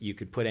you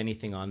could put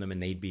anything on them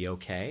and they'd be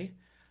okay.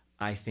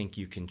 I think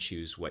you can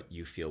choose what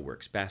you feel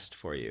works best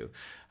for you.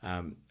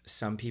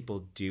 Some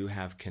people do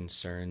have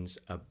concerns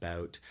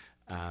about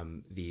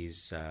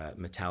these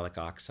metallic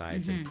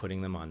oxides and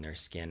putting them on their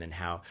skin, and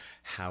how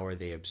are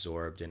they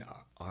absorbed, and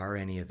are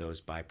any of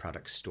those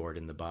byproducts stored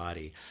in the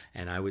body?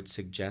 And I would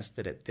suggest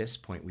that at this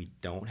point we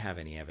don't have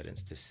any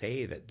evidence to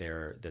say that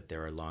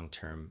there are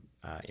long-term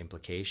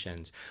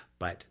implications,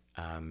 but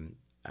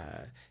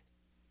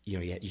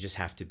you just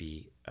have to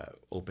be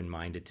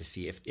open-minded to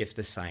see if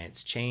the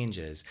science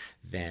changes,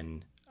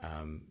 then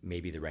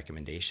maybe the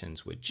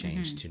recommendations would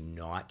change to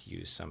not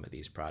use some of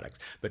these products.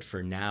 But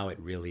for now, it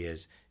really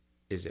is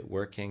it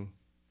working?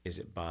 Is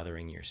it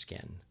bothering your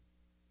skin?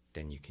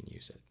 Then you can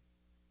use it.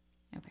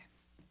 Okay.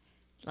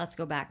 Let's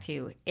go back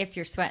to if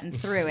you're sweating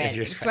through it,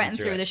 you're sweating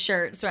through the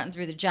shirt, sweating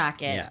through the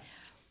jacket,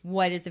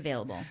 what is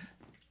available?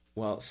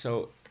 Well,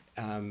 so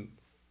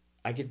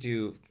I could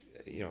do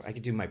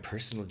my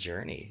personal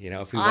journey,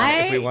 if we want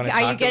to talk about this.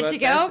 Are you good to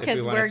go?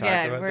 Because we're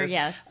good. We're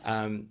yes.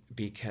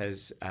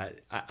 Because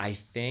I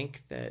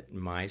think that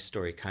my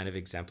story kind of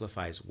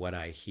exemplifies what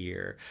I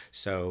hear.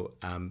 So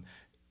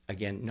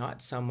again,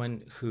 not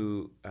someone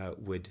who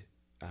would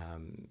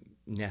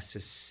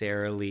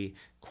necessarily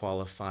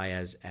qualify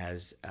as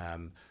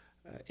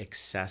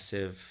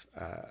excessive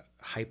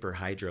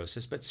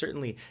hyperhidrosis, but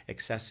certainly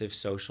excessive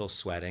social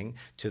sweating,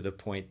 to the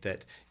point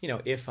that,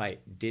 if I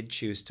did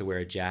choose to wear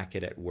a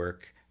jacket at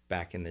work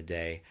back in the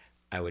day,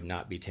 I would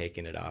not be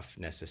taking it off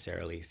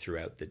necessarily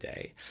throughout the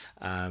day.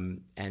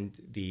 And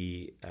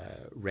the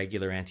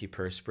regular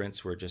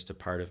antiperspirants were just a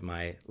part of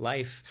my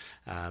life,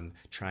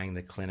 trying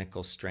the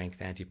clinical strength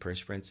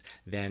antiperspirants.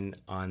 Then,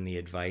 on the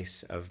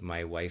advice of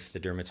my wife, the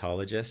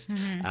dermatologist,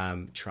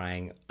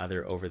 trying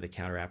other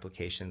over-the-counter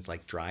applications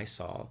like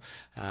Drysol.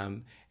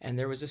 And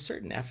there was a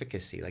certain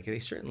efficacy, like they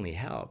certainly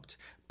helped,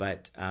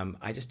 but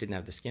I just didn't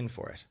have the skin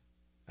for it.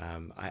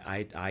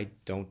 I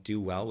don't do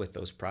well with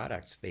those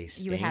products. They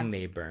sting,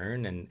 they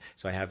burn, and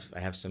so I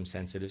have some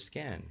sensitive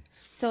skin.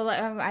 So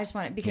I just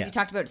want to, because you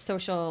talked about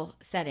social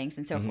settings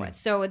and so forth.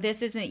 So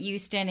this isn't you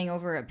standing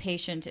over a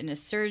patient in a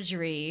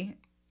surgery.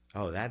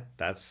 Oh,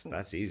 that's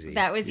easy.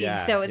 That was easy.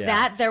 So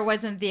that there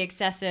wasn't the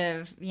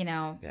excessive,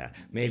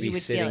 maybe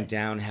sitting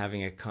down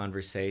having a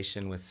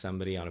conversation with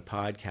somebody on a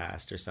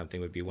podcast or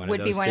something would be one of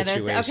those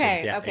situations.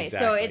 Okay, yeah, okay.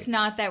 Exactly. So it's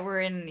not that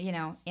we're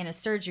in a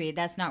surgery.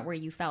 That's not where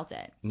you felt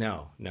it.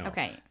 No.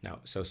 Okay. No.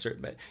 So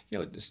certain, but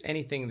just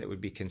anything that would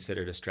be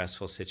considered a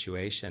stressful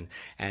situation,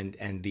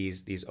 and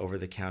these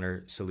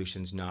over-the-counter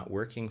solutions not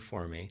working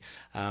for me,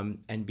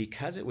 and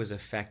because it was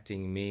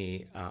affecting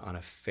me on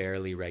a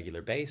fairly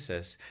regular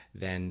basis,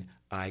 then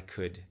I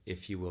could,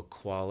 if you will,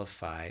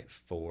 qualify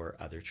for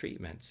other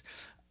treatments.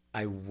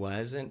 I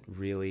wasn't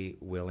really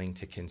willing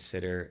to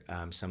consider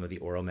some of the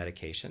oral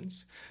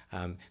medications,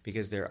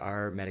 because there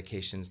are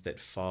medications that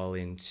fall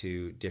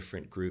into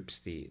different groups,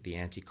 the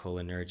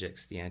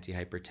anticholinergics, the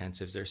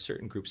antihypertensives. There are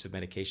certain groups of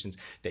medications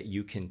that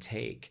you can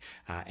take,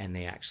 and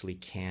they actually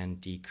can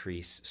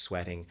decrease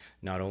sweating,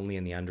 not only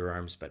in the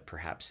underarms, but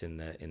perhaps in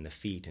the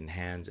feet and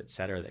hands, et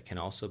cetera, that can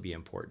also be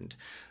important.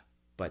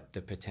 But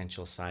the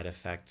potential side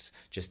effects,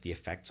 just the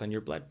effects on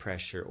your blood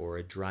pressure or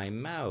a dry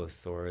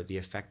mouth or the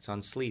effects on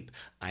sleep,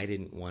 I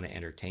didn't want to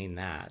entertain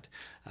that.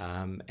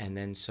 And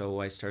then so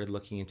I started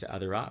looking into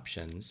other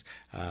options.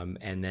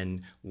 And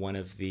then one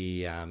of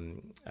the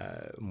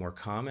more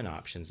common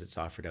options that's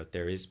offered out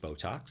there is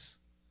Botox.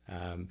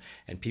 And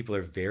people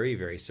are very,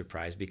 very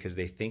surprised because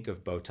they think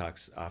of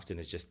Botox often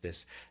as just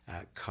this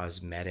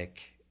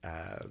cosmetic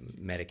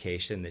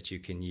medication that you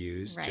can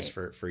use just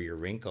for your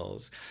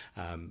wrinkles,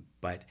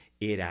 but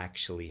it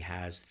actually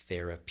has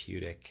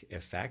therapeutic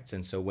effects.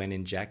 And so when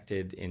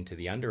injected into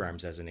the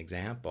underarms, as an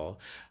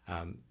example,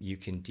 you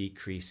can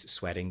decrease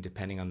sweating,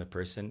 depending on the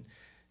person,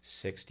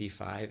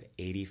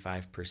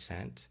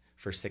 65-85%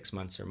 for 6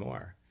 months or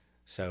more.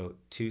 So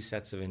 2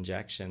 sets of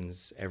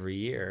injections every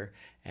year,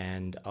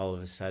 and all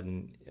of a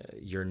sudden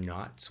you're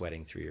not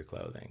sweating through your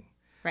clothing.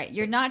 Right.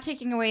 You're not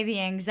taking away the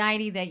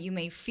anxiety that you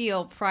may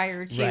feel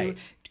prior to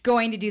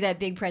going to do that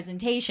big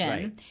presentation.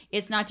 Right.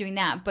 It's not doing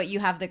that, but you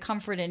have the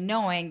comfort in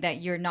knowing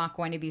that you're not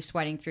going to be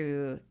sweating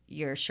through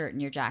your shirt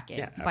and your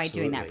jacket by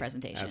doing that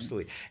presentation.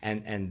 Absolutely.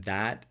 And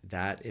that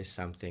is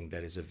something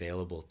that is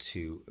available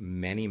to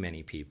many,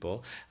 many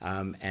people.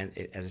 And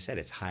as I said,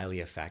 it's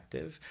highly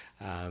effective.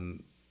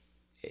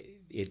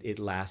 It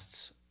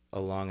lasts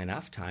a long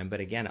enough time. But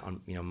again,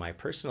 on my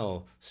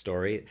personal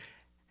story,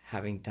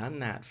 having done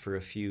that for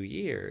a few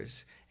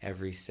years,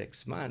 every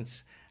 6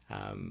 months,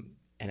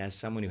 and as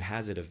someone who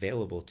has it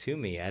available to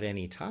me at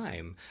any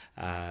time,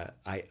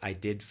 I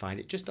did find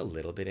it just a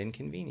little bit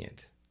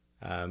inconvenient.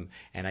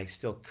 And I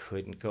still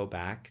couldn't go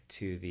back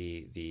to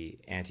the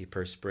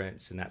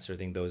antiperspirants and that sort of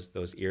thing,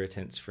 those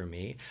irritants for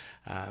me.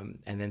 And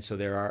then so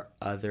there are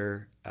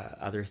other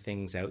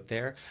things out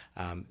there.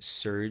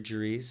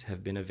 Surgeries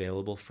have been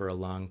available for a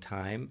long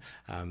time.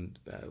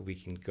 We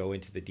can go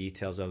into the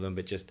details of them,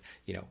 but just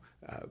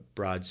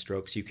broad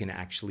strokes, you can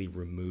actually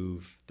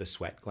remove the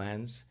sweat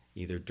glands,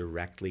 either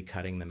directly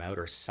cutting them out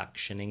or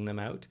suctioning them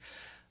out.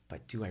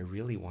 but do I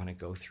really want to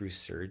go through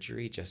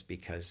surgery just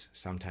because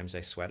sometimes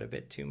I sweat a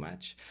bit too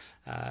much?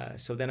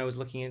 So then I was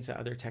looking into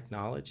other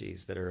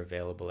technologies that are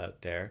available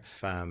out there.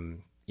 If,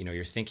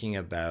 you're thinking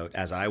about,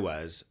 as I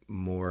was,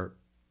 more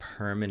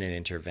permanent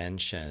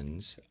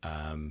interventions,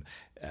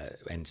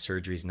 and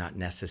surgery is not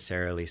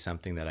necessarily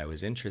something that I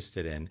was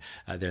interested in,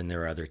 then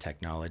there are other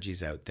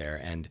technologies out there.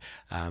 And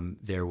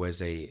there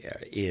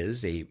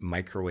is a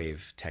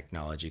microwave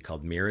technology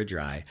called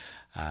Miradry.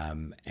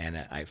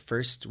 And I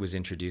first was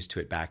introduced to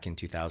it back in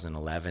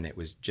 2011. It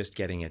was just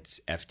getting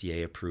its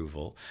FDA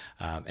approval,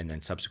 and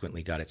then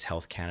subsequently got its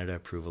Health Canada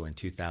approval in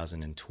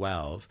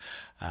 2012,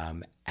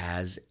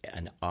 as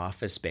an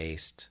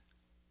office-based,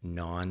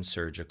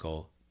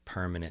 non-surgical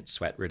permanent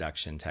sweat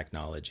reduction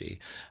technology.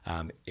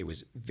 It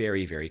was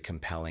very, very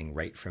compelling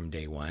right from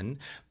day one,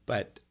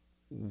 but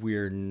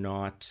we're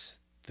not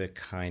the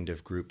kind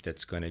of group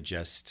that's going to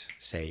just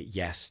say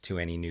yes to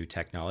any new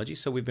technology.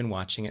 So we've been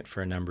watching it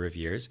for a number of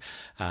years.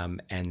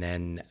 And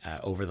then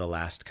over the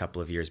last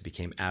couple of years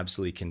became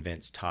absolutely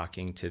convinced,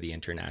 talking to the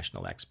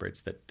international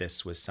experts, that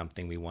this was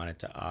something we wanted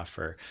to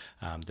offer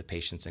the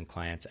patients and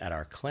clients at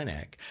our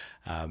clinic.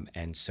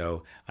 And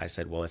so I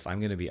said, well, if I'm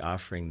going to be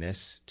offering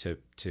this to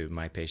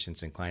my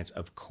patients and clients,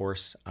 of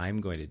course I'm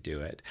going to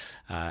do it.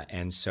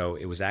 And so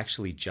it was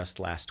actually just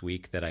last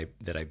week that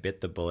I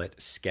bit the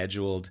bullet,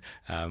 scheduled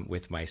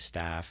with my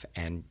staff,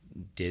 and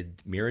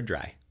did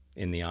Miradry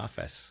in the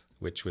office,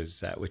 which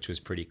was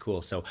pretty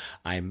cool. So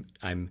I'm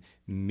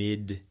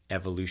mid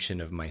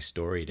evolution of my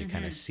story to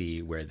kind of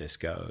see where this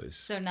goes.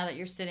 So now that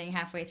you're sitting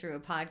halfway through a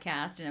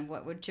podcast and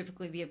what would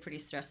typically be a pretty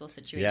stressful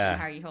situation,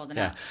 how are you holding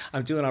up?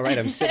 I'm doing all right.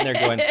 I'm sitting there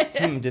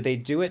going, did they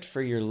do it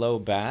for your low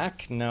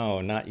back?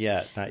 No, not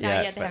yet. Not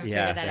yet. They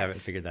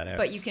haven't figured that out.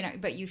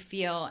 But you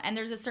feel, and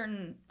there's a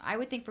certain, I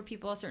would think for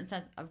people, a certain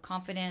sense of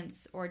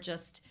confidence, or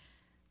just,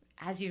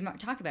 as you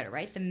talk about it,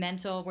 right? The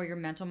mental, where your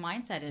mental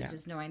mindset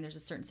is knowing there's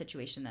a certain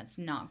situation that's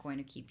not going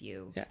to keep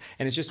you. Yeah.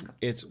 And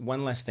it's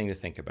one less thing to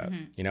think about.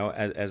 You know,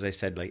 as I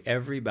said, like,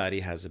 everybody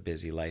has a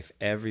busy life.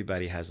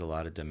 Everybody has a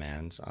lot of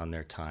demands on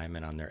their time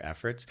and on their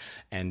efforts.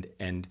 And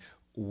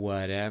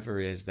whatever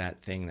is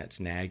that thing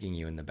that's nagging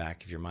you in the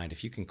back of your mind,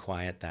 if you can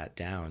quiet that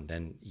down,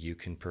 then you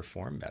can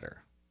perform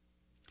better.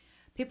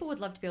 People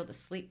would love to be able to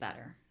sleep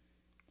better.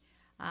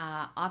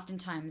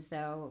 Oftentimes,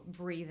 though,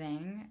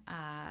 breathing,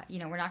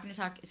 we're not going to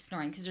talk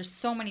snoring because there's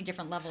so many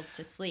different levels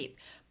to sleep.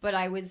 But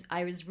I was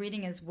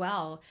reading as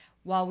well,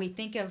 while we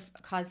think of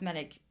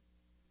cosmetic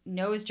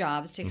nose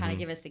jobs to kind of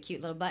give us the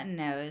cute little button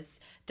nose,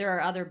 there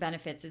are other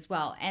benefits as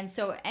well. And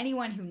so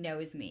anyone who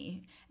knows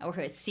me or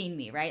who has seen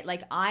me, right,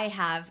 like, I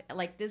have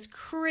like this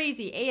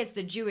crazy, it's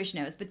the Jewish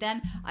nose, but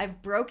then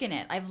I've broken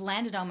it. I've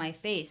landed on my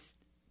face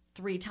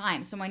 3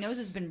 times. So my nose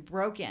has been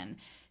broken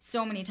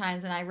so many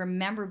times. And I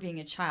remember being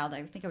a child,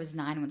 I think I was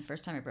 9 when the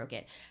first time I broke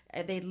it.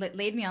 They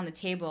laid me on the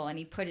table, and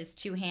he put his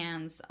 2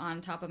 hands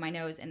on top of my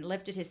nose and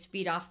lifted his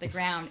feet off the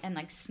ground and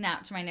like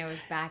snapped my nose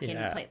back in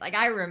place. Like,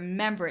 I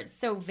remember it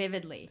so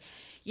vividly,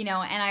 and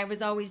I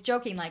was always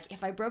joking, like,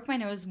 if I broke my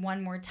nose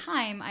one more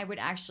time, I would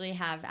actually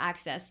have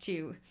access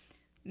to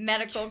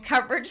medical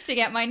coverage to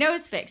get my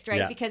nose fixed,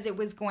 right? Because it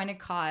was going to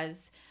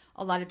cause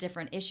a lot of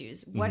different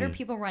issues. What are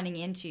people running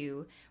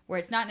into where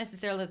it's not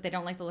necessarily that they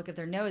don't like the look of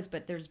their nose,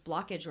 but there's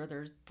blockage or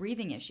there's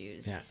breathing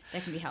issues that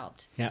can be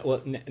helped? Yeah,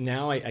 well,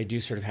 now I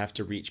do sort of have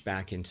to reach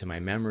back into my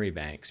memory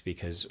banks,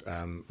 because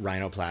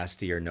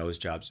rhinoplasty or nose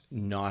jobs,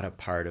 not a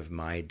part of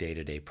my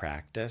day-to-day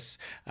practice.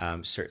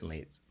 Certainly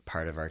it's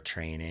part of our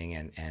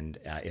training, and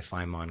if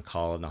I'm on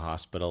call in the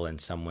hospital and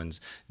someone's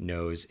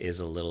nose is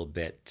a little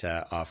bit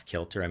off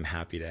kilter, I'm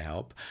happy to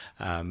help.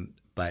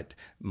 But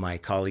my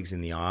colleagues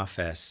in the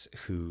office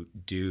who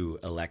do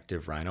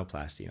elective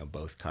rhinoplasty,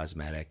 both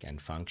cosmetic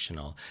and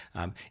functional,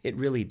 it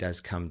really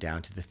does come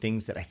down to the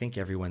things that I think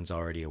everyone's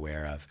already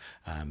aware of.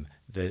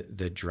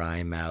 The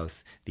dry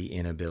mouth, the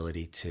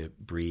inability to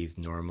breathe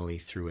normally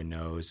through a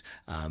nose.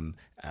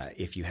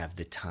 If you have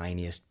the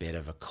tiniest bit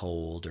of a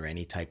cold or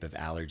any type of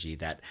allergy,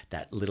 that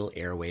little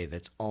airway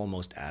that's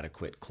almost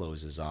adequate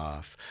closes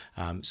off.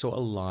 So a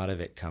lot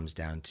of it comes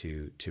down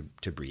to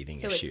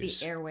breathing issues. So it's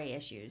the airway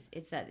issues.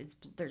 It's that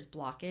there's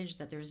blockage,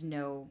 that there's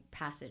no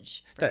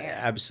passage for air.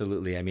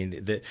 Absolutely. I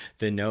mean,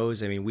 the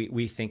nose, I mean,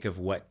 we think of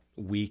what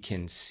we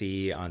can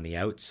see on the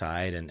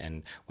outside,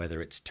 and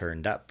whether it's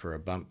turned up or a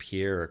bump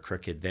here or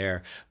crooked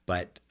there.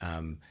 But,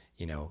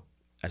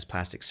 as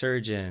plastic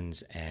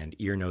surgeons and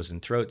ear, nose,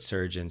 and throat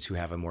surgeons who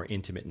have a more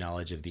intimate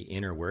knowledge of the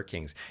inner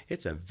workings,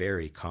 it's a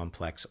very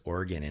complex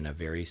organ in a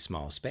very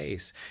small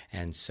space.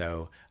 And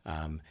so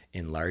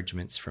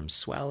enlargements from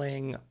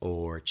swelling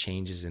or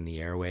changes in the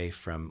airway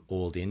from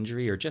old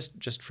injury or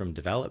just from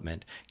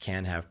development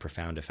can have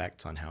profound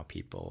effects on how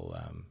people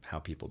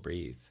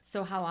breathe.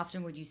 So how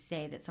often would you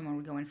say that someone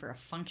would go in for a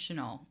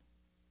functional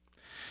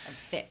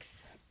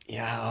fix?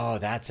 Yeah,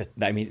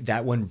 I mean,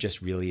 that one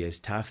just really is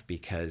tough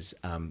because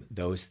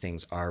those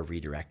things are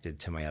redirected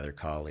to my other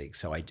colleagues.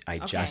 So I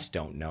just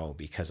don't know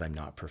because I'm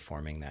not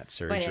performing that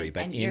surgery.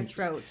 But ear,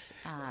 throat.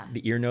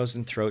 The ear, nose,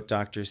 and throat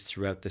doctors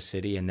throughout the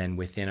city, and then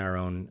within our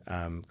own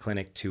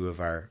clinic, 2 of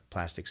our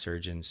plastic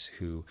surgeons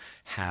who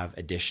have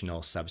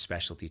additional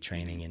subspecialty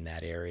training in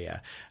that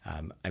area.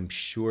 I'm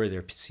sure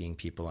they're seeing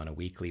people on a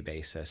weekly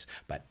basis,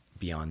 but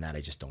beyond that,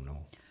 I just don't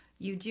know.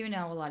 You do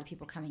know a lot of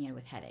people coming in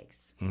with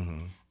headaches.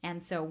 Mm-hmm.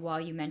 And so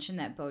while you mentioned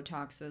that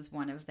Botox was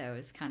one of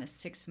those kind of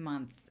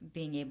 6-month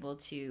being able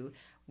to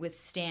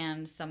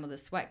withstand some of the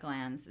sweat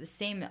glands, the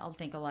same, I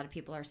think a lot of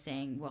people are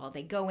saying, well,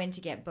 they go in to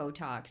get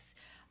Botox,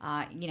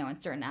 in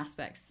certain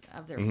aspects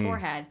of their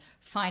forehead,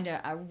 find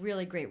a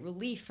really great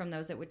relief from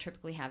those that would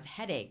typically have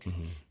headaches,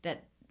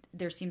 that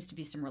there seems to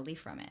be some relief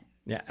from it.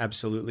 Yeah,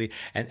 absolutely,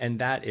 and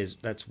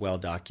that's well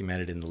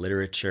documented in the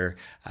literature,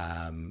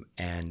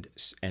 and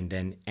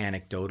then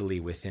anecdotally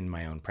within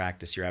my own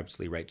practice, you're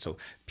absolutely right. So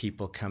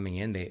people coming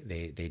in,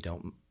 they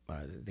don't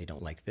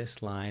like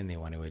this line, they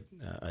want to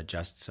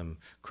adjust some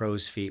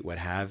crow's feet, what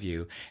have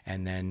you,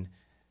 and then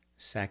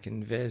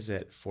second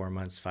visit, 4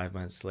 months, 5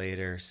 months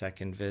later,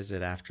 second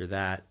visit after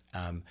that,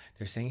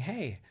 they're saying,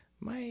 hey,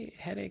 my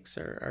headaches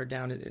are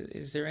down.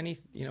 Is there any,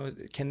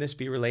 can this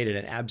be related?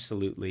 And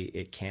absolutely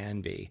it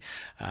can be.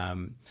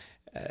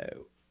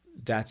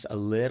 That's a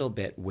little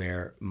bit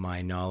where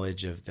my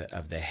knowledge of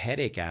the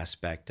headache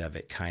aspect of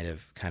it kind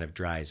of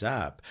dries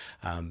up,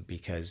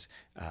 because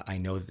I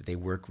know that they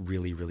work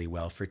really, really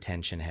well for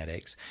tension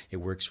headaches. It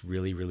works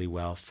really, really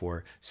well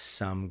for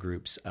some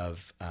groups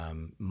of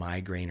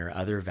migraine or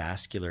other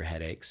vascular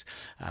headaches.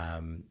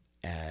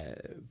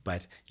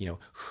 But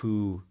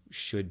who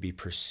should be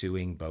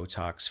pursuing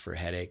Botox for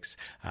headaches?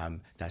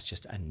 That's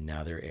just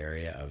another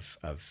area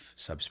of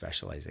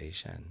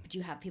subspecialization. Do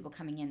you have people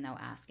coming in though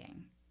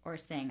asking or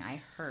saying,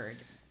 "I heard"?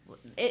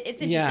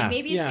 It's interesting.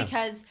 Maybe it's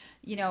because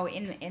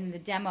in the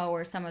demo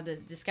or some of the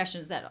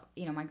discussions that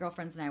my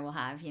girlfriends and I will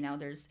have.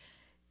 There's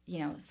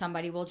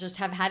somebody will just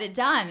have had it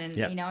done, and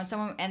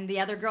and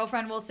the other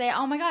girlfriend will say,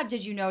 "Oh my God,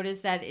 did you notice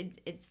that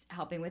it's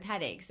helping with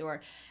headaches?"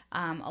 Or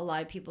a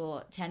lot of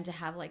people tend to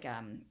have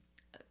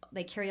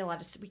we carry a lot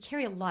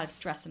of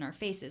stress in our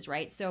faces,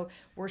 right? So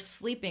we're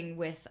sleeping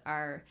with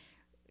our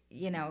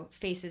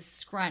faces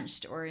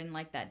scrunched or in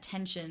that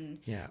tension,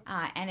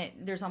 and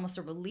there's almost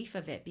a relief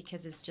of it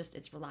because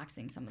it's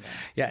relaxing some of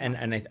the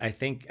and I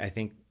think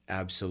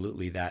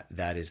absolutely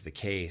that is the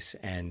case.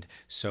 And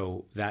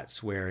so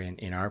that's where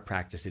in our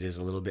practice it is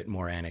a little bit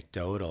more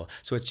anecdotal.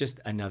 So it's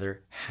just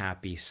another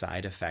happy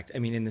side effect. I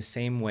mean, in the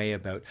same way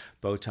about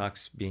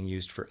Botox being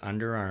used for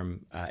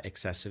underarm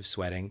excessive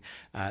sweating,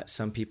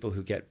 some people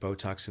who get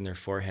Botox in their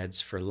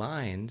foreheads for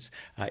lines,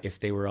 if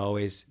they were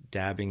always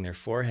dabbing their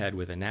forehead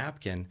with a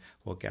napkin,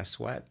 well, guess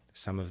what?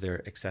 Some of their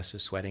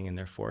excessive sweating in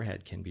their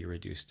forehead can be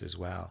reduced as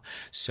well.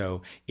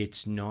 So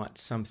it's not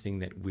something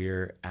that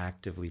we're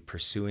actively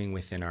pursuing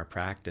within our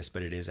practice,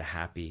 but it is a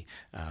happy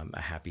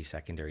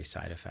secondary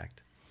side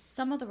effect.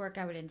 Some of the work,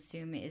 I would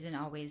assume, isn't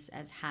always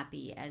as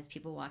happy as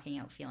people walking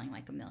out feeling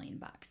like $1 million,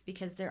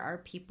 because there are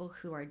people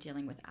who are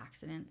dealing with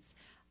accidents.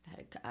 I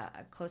had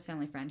a close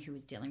family friend who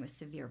was dealing with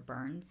severe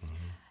burns. Mm-hmm.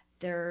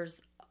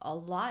 There's a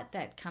lot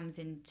that comes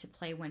into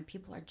play when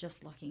people are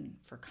just looking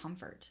for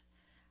comfort.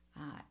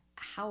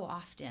 How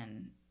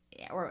often,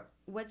 or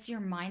what's your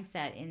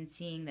mindset in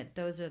seeing that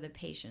those are the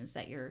patients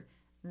that you're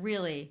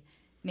really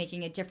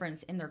making a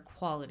difference in their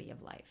quality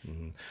of life?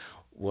 Mm-hmm.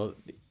 Well,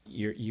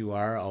 you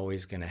are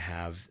always going to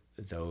have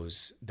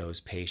those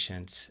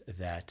patients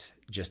that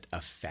just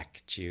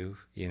affect you,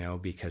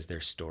 because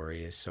their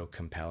story is so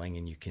compelling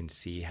and you can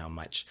see how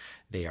much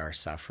they are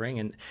suffering.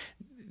 And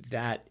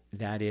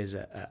that is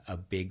a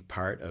big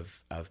part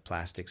of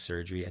plastic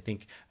surgery. I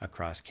think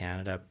across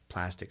Canada,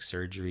 plastic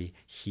surgery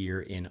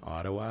here in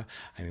Ottawa,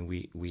 I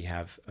mean, we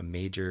have a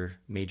major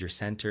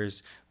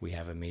centers. We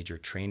have a major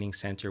training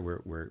center.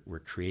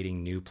 We're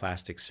creating new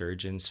plastic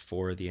surgeons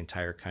for the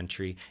entire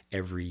country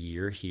every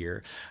year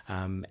here.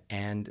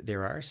 And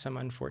there are some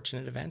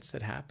unfortunate events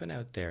that happen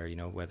out there,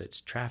 whether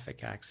it's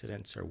traffic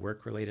accidents or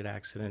work-related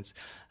accidents,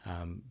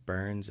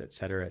 burns, et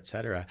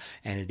cetera,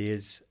 and it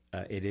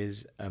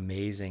is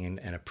amazing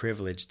and a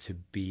privilege to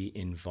be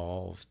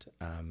involved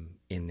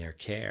in their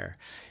care.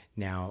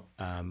 Now,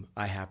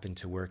 I happen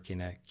to work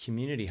in a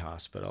community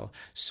hospital,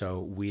 so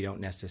we don't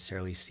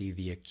necessarily see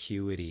the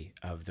acuity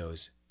of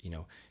those,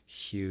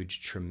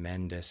 huge,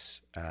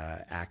 tremendous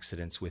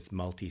accidents with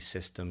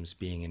multi-systems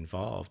being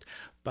involved.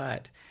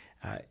 But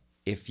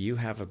if you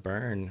have a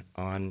burn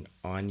on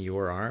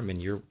your arm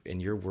and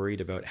you're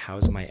worried about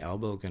how's my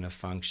elbow going to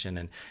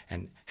function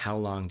and how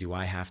long do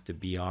I have to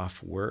be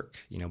off work,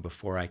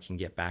 before I can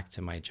get back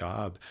to my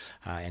job,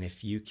 and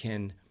if you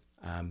can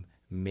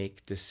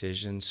make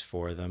decisions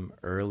for them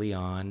early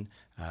on,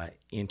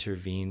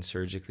 intervene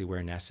surgically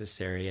where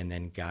necessary, and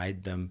then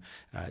guide them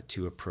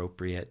to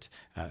appropriate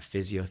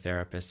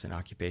physiotherapists and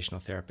occupational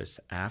therapists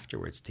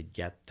afterwards to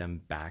get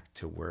them back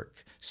to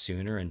work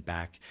sooner and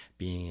back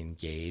being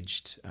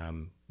engaged,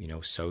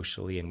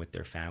 socially and with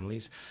their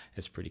families.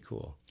 It's pretty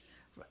cool.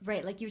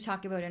 Right, like you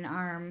talk about an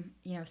arm,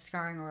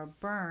 scarring or a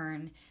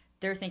burn.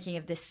 They're thinking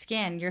of the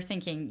skin. You're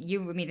thinking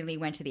you immediately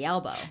went to the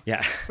elbow.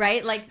 Yeah.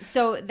 Right? Like,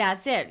 so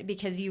that's it,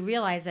 because you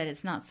realize that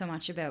it's not so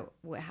much about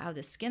how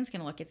the skin's going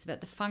to look. It's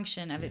about the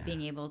function of it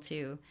being able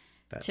to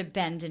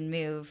bend and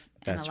move.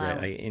 That's and allow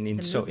right. And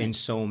in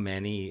so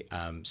many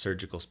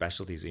surgical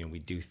specialties, we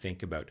do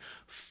think about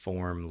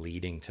form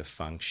leading to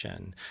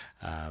function,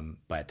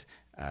 but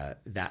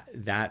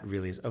that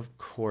really is, of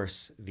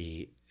course,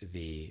 the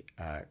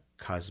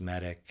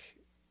cosmetic,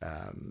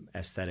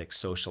 aesthetic,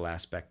 social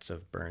aspects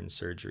of burn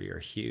surgery are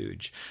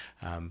huge,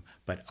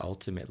 but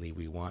ultimately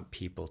we want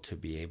people to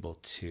be able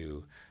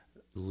to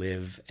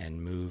live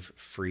and move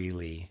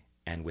freely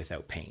and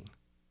without pain.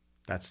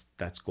 That's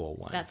goal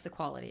one. That's the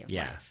quality of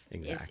life.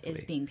 Exactly.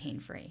 Is being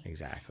pain-free.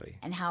 Exactly.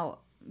 And how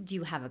do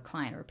you have a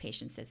client or a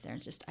patient sits there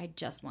and I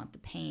just want the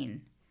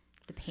pain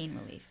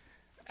relief?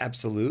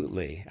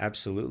 Absolutely.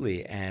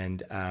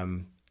 And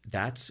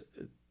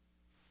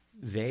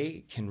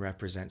they can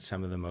represent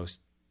some of the most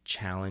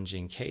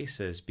challenging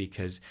cases,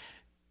 because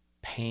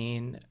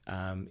pain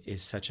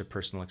is such a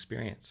personal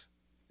experience,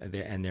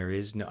 and there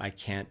is no, I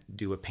can't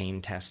do a pain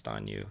test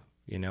on you.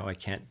 I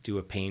can't do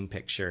a pain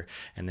picture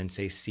and then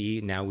say, see,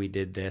 now we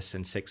did this,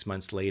 and 6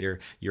 months later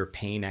your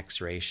pain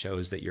x-ray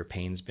shows that your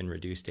pain's been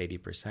reduced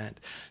 80%.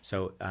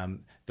 So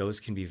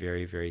those can be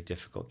very, very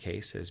difficult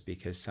cases,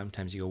 because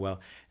sometimes you go, well,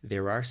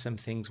 there are some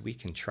things we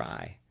can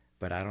try,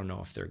 but I don't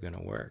know if they're going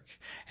to work.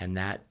 And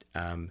that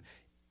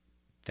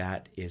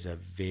is a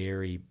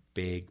very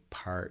big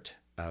part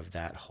of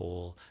that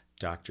whole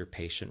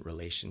doctor-patient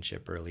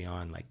relationship early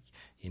on. Like,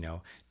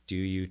 do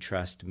you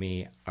trust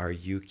me? Are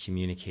you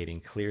communicating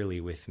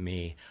clearly with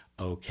me?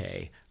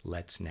 Okay,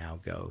 let's now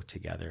go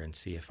together and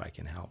see if I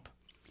can help.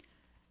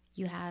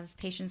 You have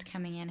patients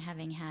coming in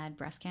having had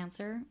breast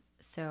cancer.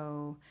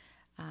 So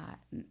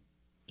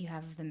you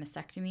have the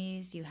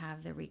mastectomies, you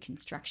have the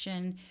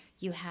reconstruction,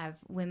 you have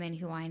women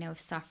who I know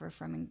suffer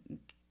from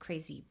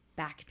crazy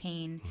back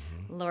pain,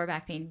 lower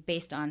back pain,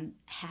 based on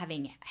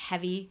having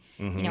heavy,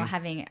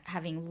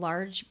 having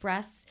large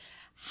breasts.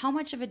 How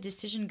much of a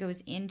decision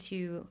goes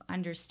into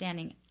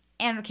understanding?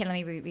 And okay, let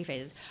me rephrase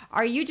this.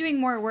 Are you doing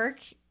more work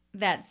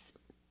that's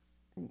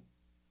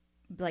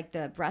like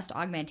the breast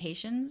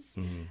augmentations,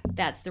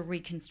 that's the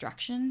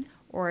reconstruction,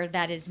 or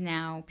that is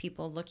now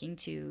people looking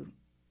to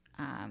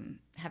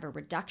have a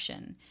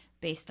reduction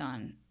based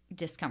on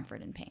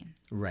discomfort and pain?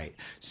 Right.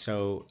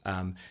 So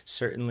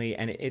certainly,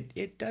 and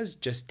it does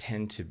just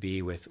tend to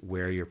be with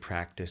where your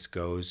practice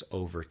goes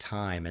over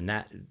time, and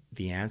that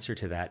the answer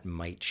to that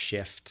might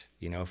shift,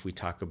 if we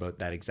talk about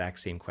that exact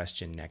same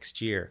question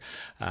next year.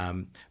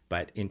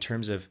 But in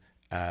terms of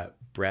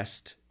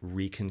breast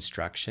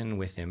reconstruction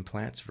with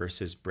implants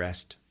versus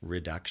breast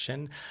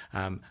reduction,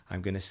 I'm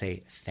going to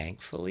say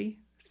thankfully,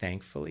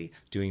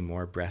 doing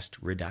more breast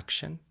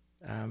reduction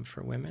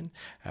for women,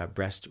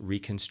 breast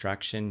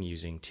reconstruction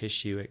using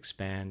tissue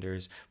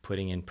expanders,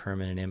 putting in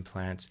permanent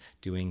implants,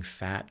 doing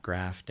fat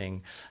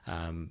grafting.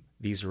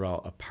 These are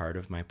all a part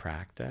of my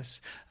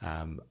practice.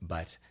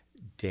 But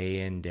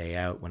day in, day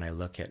out, when I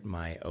look at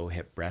my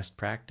OHIP breast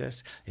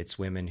practice, it's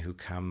women who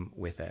come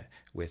with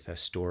a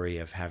story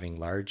of having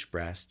large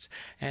breasts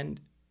and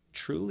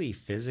truly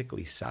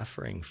physically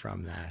suffering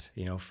from that,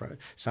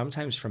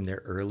 sometimes from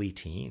their early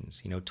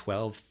teens,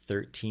 12,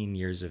 13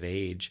 years of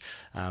age,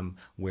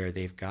 where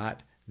they've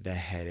got the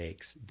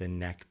headaches, the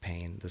neck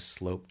pain, the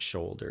sloped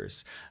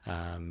shoulders,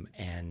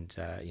 and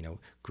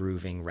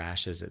grooving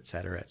rashes, et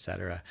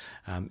cetera.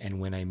 And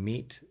when I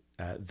meet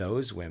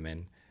those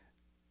women,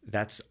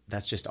 that's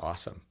just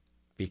awesome,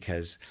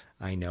 because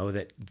I know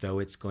that though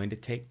it's going to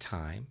take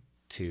time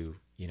to,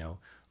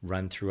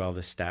 run through all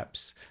the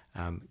steps,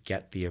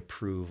 get the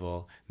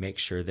approval, make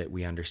sure that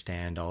we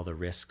understand all the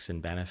risks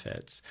and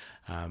benefits,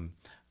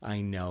 I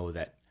know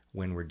that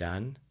when we're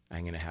done,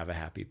 I'm going to have a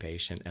happy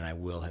patient, and I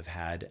will have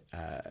had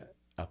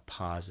a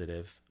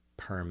positive,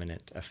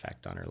 permanent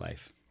effect on her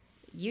life.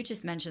 You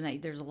just mentioned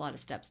that there's a lot of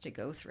steps to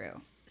go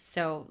through.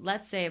 So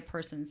let's say a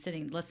person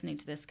listening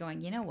to this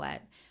going, you know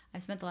what?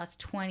 I've spent the last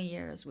 20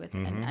 years with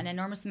an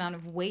enormous amount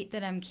of weight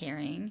that I'm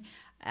carrying,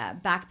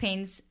 back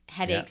pains,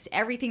 headaches,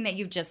 everything that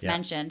you've just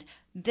mentioned.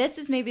 This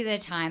is maybe the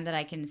time that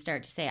I can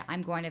start to say,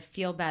 I'm going to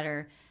feel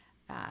better,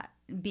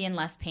 be in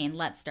less pain.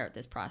 Let's start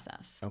this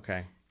process.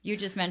 Okay. You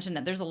just mentioned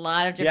that there's a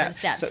lot of different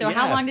steps. So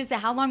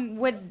how long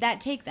would that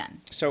take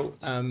then? So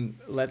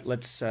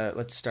let's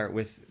start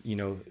with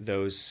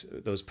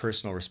those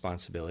personal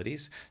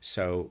responsibilities.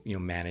 So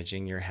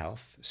managing your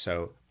health.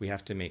 So we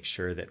have to make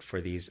sure that for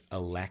these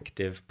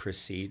elective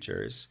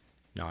procedures,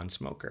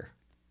 non-smoker.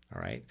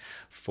 All right.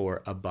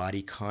 For a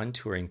body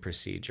contouring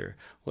procedure,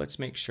 let's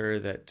make sure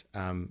that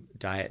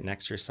diet and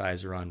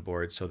exercise are on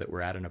board so that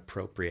we're at an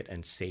appropriate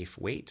and safe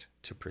weight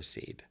to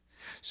proceed.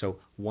 So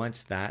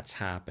once that's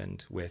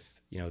happened with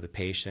the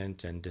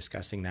patient and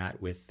discussing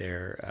that with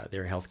their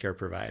healthcare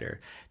provider,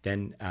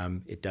 then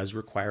it does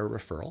require a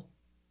referral.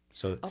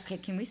 So okay,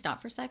 can we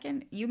stop for a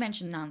second? You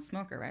mentioned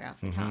non-smoker right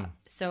off the top.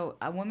 So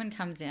a woman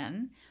comes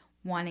in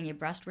wanting a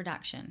breast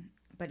reduction,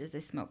 but is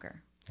a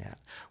smoker. Yeah.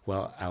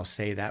 Well, I'll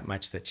say that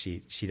much, that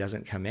she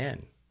doesn't come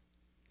in,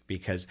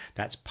 because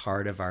that's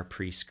part of our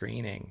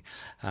pre-screening,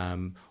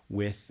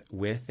 with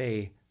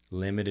a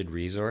limited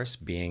resource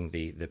being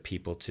the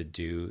people to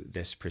do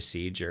this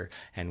procedure,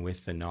 and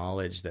with the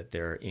knowledge that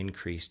there are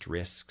increased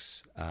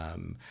risks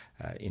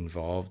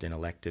involved in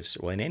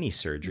in any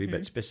surgery,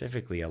 but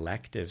specifically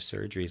elective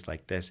surgeries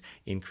like this,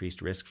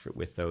 increased risk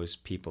with those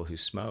people who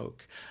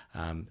smoke.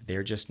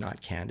 They're just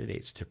not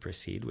candidates to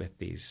proceed with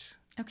these.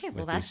 Okay,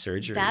 well, these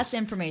surgeries. That's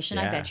information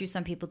Yeah. I bet you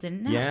some people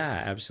didn't know.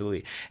 Yeah,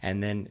 absolutely.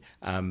 And then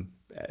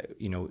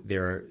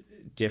there are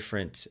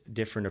different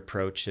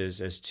approaches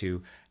as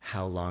to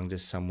how long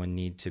does someone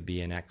need to be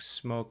an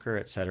ex-smoker,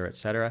 et cetera, et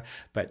cetera.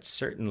 But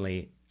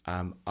certainly,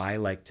 I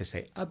like to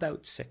say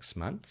about 6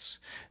 months,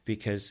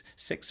 because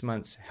 6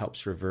 months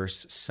helps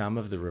reverse some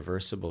of the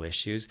reversible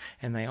issues.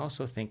 And I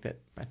also think that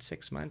at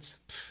 6 months,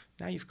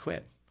 now you've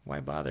quit. Why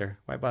bother?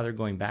 Why bother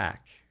going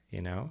back?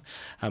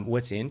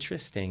 What's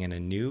interesting, and a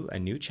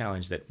new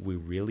challenge that we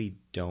really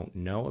don't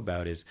know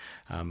about, is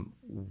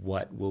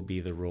what will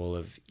be the role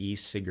of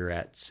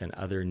e-cigarettes and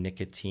other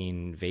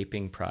nicotine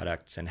vaping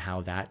products, and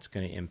how that's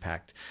going to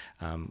impact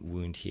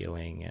wound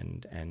healing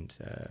and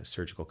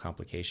surgical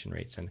complication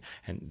rates, and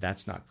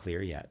that's not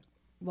clear yet.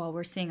 Well,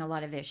 we're seeing a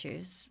lot of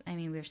issues. I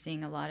mean, we're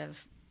seeing a lot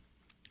of.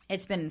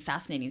 It's been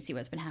fascinating to see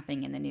what's been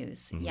happening in the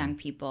news. Young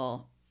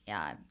people.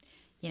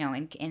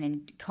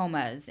 In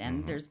comas,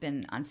 and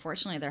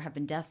unfortunately, there have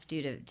been deaths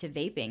due to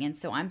vaping. And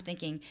so I'm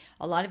thinking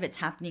a lot of it's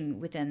happening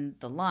within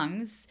the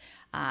lungs,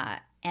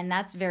 and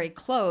that's very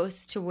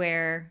close to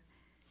where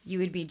you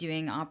would be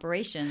doing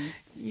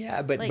operations.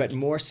 Yeah, but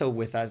more so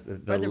with us,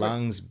 the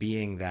lungs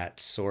being that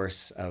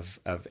source of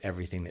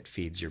everything that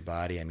feeds your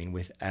body. I mean,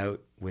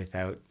 without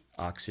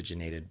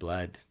oxygenated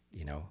blood,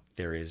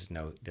 there is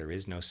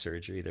no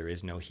surgery, there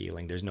is no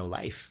healing, there's no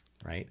life.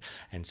 Right.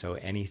 And so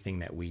anything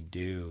that we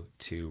do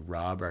to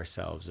rob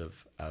ourselves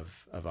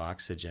of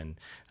oxygen,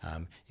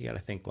 you got to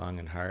think long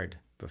and hard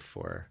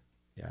before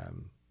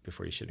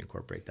you should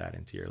incorporate that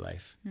into your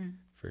life,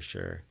 for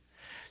sure.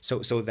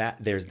 So that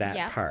there's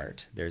that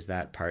part. There's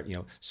that part.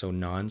 So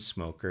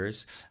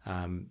non-smokers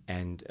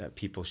and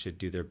people should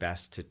do their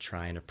best to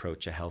try and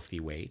approach a healthy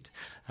weight.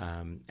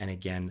 And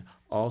again,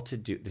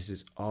 this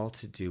is all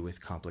to do with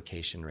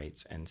complication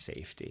rates and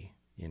safety.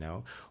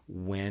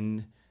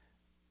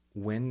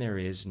 When there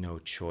is no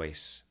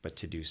choice but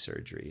to do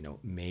surgery,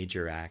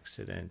 major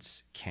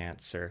accidents,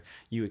 cancer,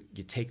 you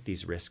take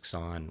these risks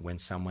on when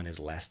someone is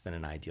less than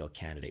an ideal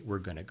candidate. We're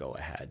going to go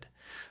ahead.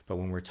 But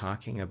when we're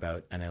talking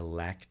about an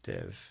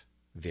elective,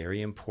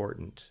 very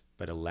important,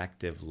 but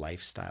elective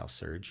lifestyle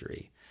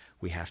surgery,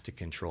 we have to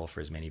control for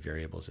as many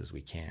variables as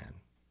we can.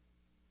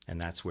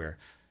 And that's where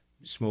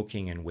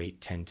smoking and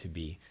weight tend to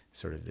be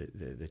sort of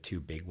the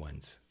two big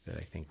ones that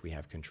I think we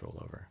have control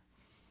over.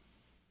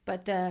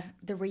 But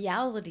the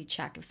reality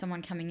check of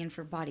someone coming in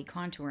for body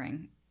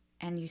contouring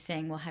and you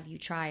saying, well, have you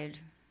tried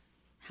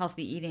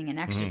healthy eating and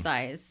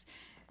exercise?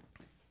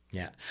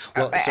 Yeah.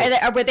 Well,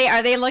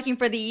 are they looking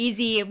for the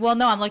easy, well,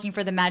 no, I'm looking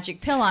for the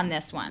magic pill on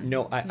this one?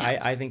 No,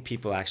 I think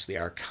people actually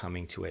are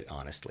coming to it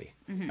honestly.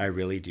 I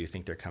really do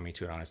think they're coming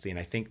to it honestly. And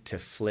I think to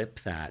flip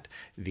that,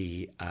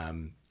 the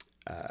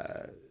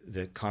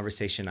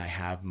conversation I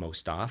have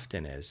most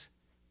often is,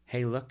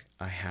 hey, look,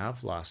 I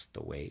have lost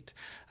the weight.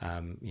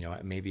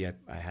 Maybe I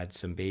had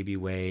some baby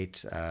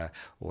weight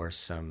or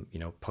some,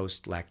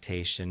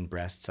 post-lactation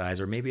breast size,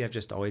 or maybe I've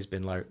just always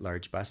been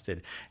large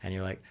busted. And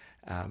you're like,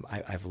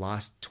 I've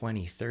lost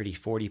 20, 30,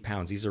 40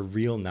 pounds. These are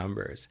real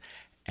numbers.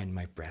 And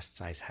my breast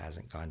size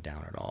hasn't gone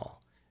down at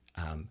all.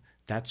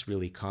 That's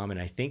really common.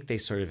 I think they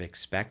sort of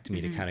expect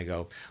me to kind of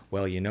go,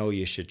 well,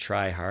 you should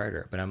try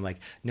harder. But I'm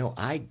like, no,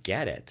 I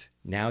get it.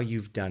 Now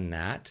you've done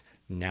that.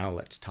 Now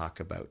let's talk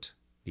about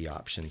the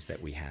options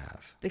that we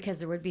have. Because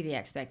there would be the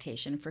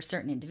expectation for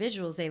certain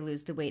individuals, they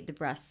lose the weight, the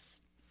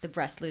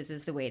breast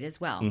loses the weight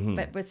as well.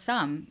 But with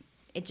some,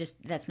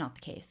 that's not the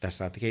case. That's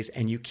not the case.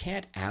 And you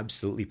can't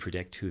absolutely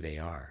predict who they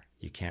are.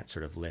 You can't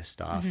sort of list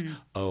off,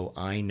 oh,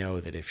 I know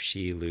that if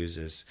she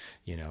loses,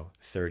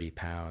 30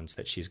 pounds,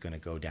 that she's going to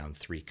go down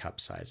 3 cup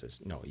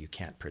sizes. No, you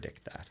can't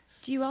predict that.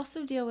 Do you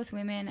also deal with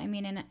women,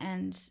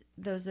 and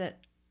those that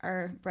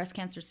are breast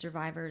cancer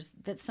survivors,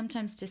 that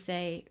sometimes to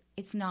say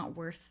it's not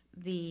worth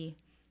the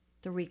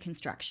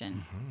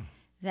reconstruction,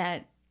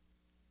 that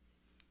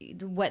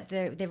they've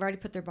already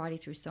put their body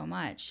through so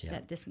much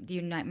that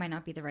you might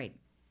not be the right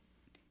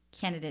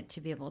candidate to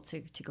be able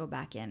to go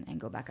back in and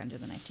go back under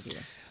the knife to do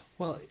this?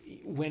 Well,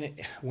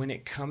 when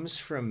it comes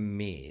from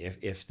me,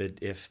 if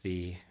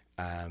the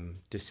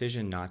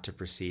decision not to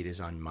proceed is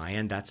on my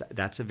end,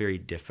 that's a very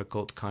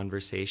difficult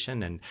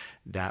conversation, and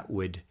that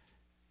would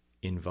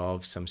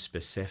involve some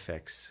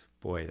specifics.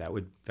 Boy, that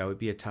would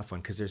be a tough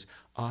one, because there's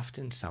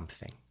often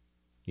something.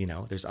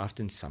 There's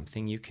often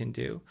something you can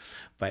do.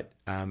 But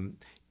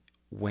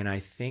when I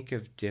think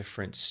of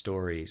different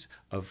stories,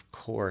 of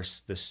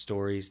course, the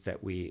stories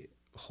that we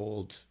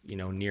hold,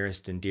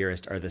 nearest and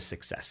dearest are the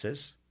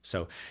successes.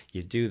 So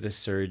you do the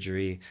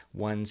surgery,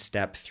 1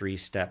 step, 3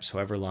 steps,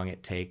 however long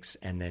it takes,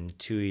 and then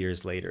 2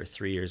 years later,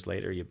 3 years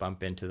later, you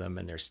bump into them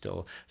and they're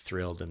still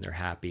thrilled and they're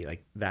happy.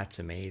 Like, that's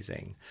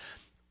amazing.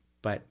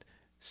 But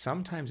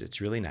sometimes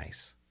it's really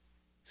nice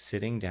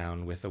sitting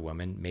down with a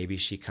woman. Maybe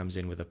she comes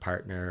in with a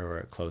partner or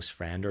a close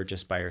friend or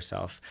just by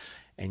herself,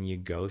 and you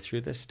go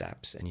through the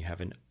steps and you have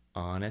an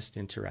honest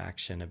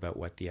interaction about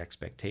what the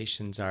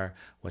expectations are,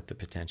 what the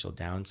potential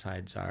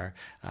downsides are,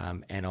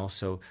 and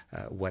also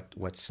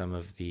what some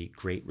of the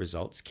great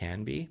results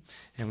can be.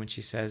 And when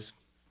she says,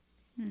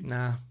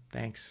 nah,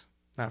 thanks,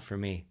 not for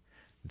me,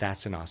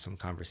 that's an awesome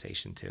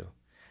conversation too,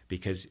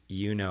 because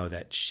you know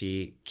that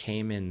she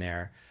came in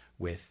there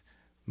with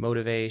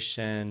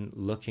motivation,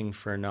 looking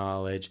for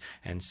knowledge,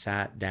 and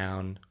sat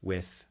down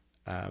with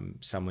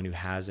someone who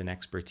has an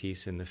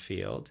expertise in the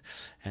field,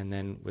 and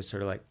then was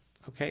sort of like,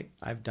 okay,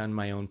 I've done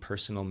my own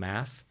personal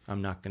math,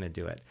 I'm not going to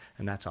do it.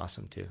 And that's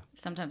awesome too.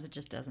 Sometimes it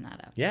just doesn't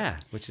add up. Yeah,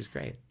 which is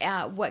great.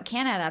 What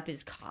can add up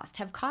is cost.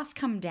 Have costs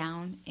come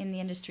down in the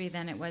industry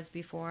than it was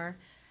before?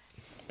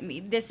 I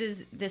mean, this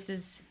is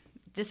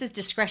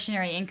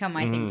discretionary income,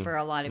 I think, for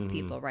a lot of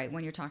people, right?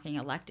 When you're talking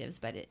electives,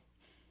 but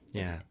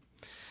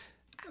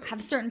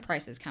have certain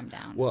prices come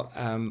down? Well,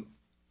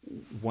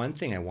 one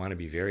thing I want to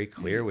be very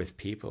clear with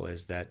people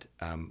is that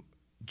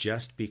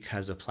just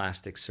because a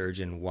plastic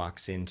surgeon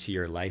walks into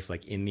your life,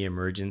 like in the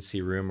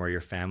emergency room, or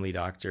your family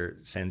doctor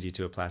sends you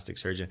to a plastic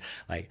surgeon,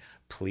 like,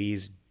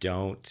 please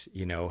don't,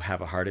 have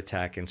a heart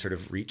attack and sort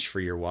of reach for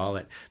your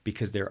wallet,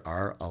 because there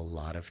are a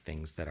lot of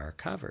things that are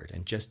covered.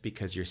 And just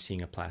because you're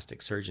seeing a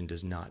plastic surgeon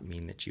does not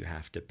mean that you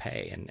have to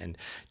pay. And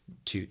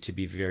to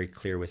be very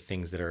clear with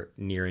things that are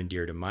near and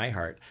dear to my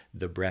heart,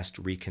 the breast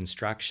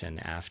reconstruction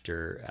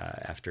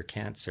after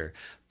cancer,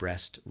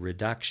 breast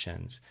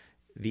reductions,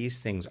 these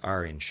things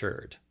are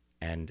insured,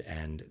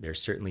 and there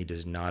certainly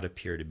does not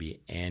appear to be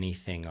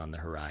anything on the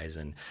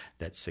horizon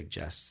that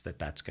suggests that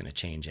that's going to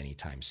change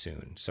anytime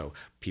soon. So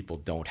people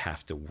don't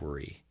have to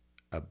worry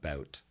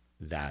about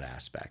that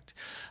aspect.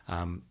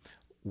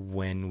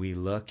 When we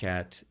look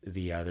at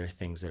the other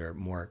things that are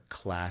more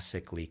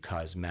classically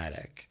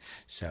cosmetic,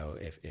 so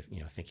if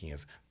thinking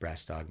of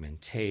breast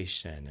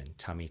augmentation and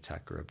tummy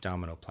tuck or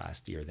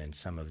abdominoplasty, or then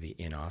some of the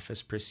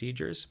in-office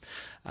procedures,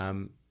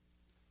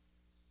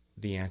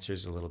 the answer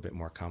is a little bit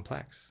more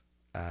complex.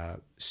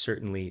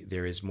 Certainly,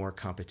 there is more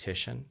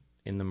competition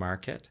in the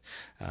market.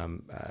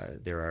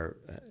 There are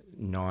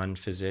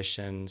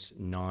non-physicians,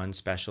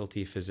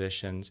 non-specialty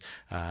physicians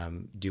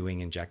doing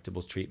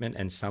injectable treatment,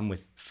 and some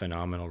with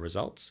phenomenal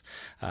results.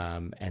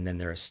 And then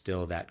there is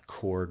still that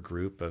core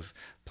group of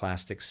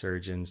plastic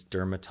surgeons,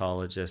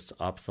 dermatologists,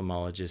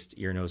 ophthalmologists,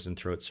 ear, nose, and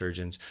throat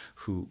surgeons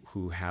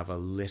who have a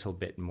little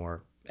bit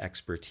more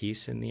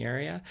expertise in the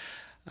area.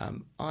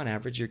 On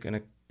average, you're going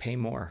to pay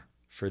more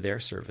for their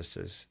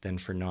services than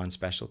for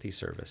non-specialty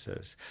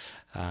services.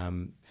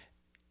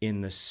 In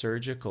the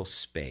surgical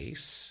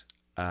space,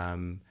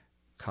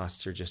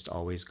 costs are just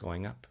always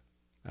going up.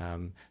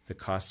 The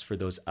costs for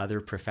those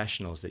other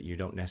professionals that you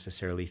don't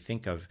necessarily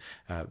think of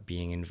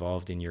being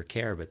involved in your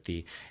care, but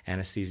the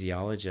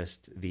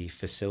anesthesiologist, the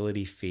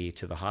facility fee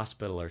to the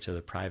hospital or to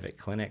the private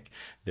clinic,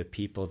 the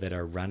people that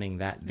are running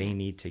that, they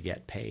need to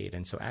get paid.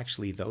 And so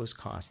actually those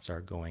costs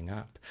are going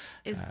up.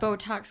 Is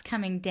Botox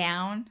coming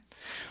down?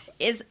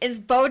 Is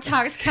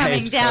Botox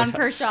coming down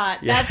per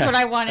shot? Yeah. That's what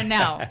I want to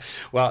know.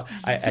 Well,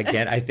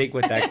 I think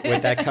what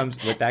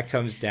that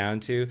comes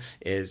down to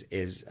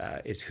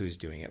is who's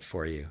doing it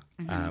for you.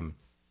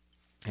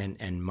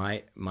 And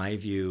my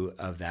view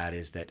of that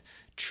is that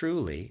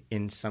truly,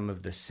 in some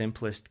of the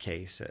simplest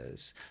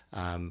cases,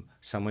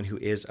 someone who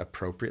is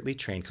appropriately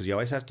trained, because you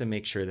always have to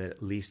make sure that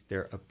at least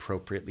they're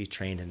appropriately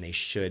trained and they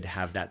should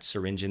have that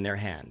syringe in their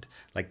hand.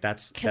 Like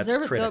that's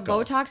critical. The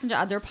Botox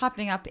and they're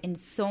popping up in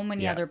so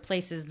many other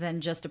places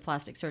than just a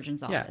plastic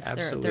surgeon's office. Yeah,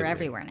 absolutely. They're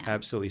everywhere now.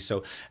 Absolutely.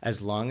 So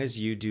as long as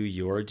you do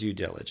your due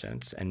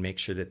diligence and make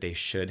sure that they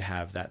should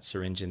have that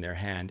syringe in their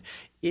hand,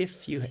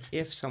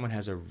 if someone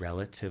has a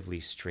relatively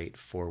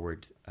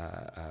straightforward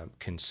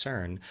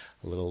concern,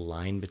 a little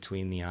line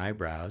between the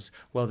eyebrows,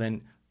 well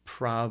then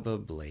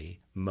probably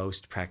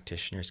most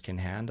practitioners can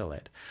handle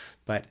it.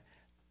 But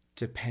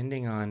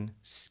depending on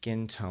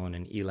skin tone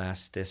and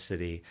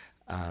elasticity,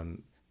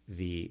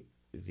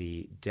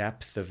 the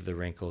depth of the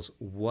wrinkles,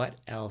 what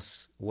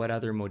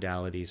other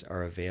modalities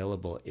are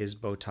available? Is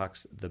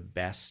Botox the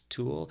best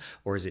tool,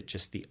 or is it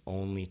just the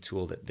only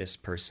tool that this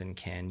person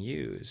can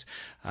use?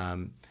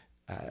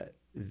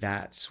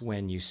 That's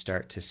when you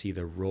start to see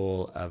the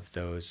role of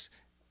those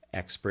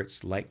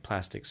experts like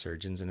plastic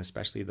surgeons, and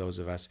especially those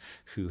of us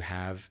who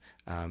have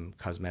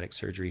cosmetic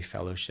surgery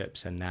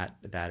fellowships and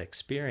that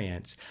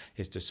experience,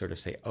 is to sort of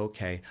say,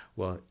 okay,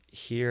 well,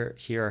 here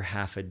are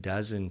half a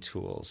dozen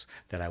tools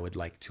that I would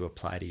like to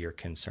apply to your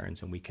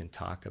concerns, and we can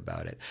talk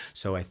about it.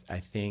 So I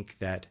think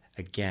that,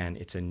 again,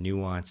 it's a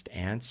nuanced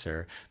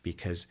answer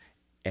because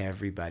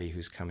everybody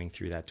who's coming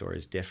through that door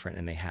is different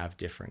and they have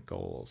different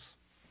goals.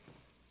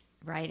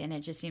 Right, and it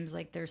just seems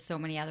like there's so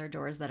many other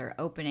doors that are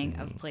opening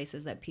of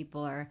places that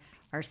people are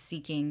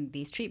seeking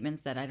these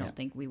treatments that I don't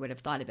think we would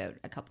have thought about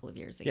a couple of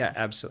years ago. Yeah,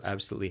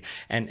 absolutely.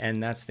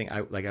 And that's the thing.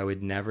 I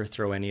would never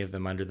throw any of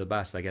them under the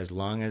bus. Like as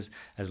long as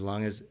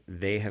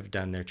they have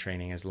done their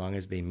training, as long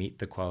as they meet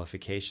the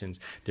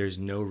qualifications, there's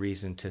no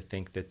reason to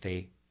think that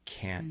they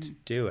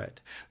can't do it.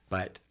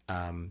 But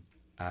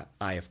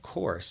I, of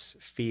course,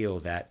 feel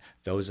that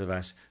those of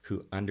us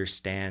who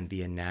understand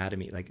the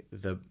anatomy, like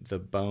the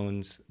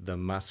bones, the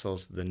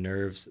muscles, the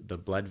nerves, the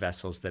blood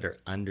vessels that are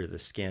under the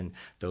skin,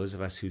 those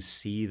of us who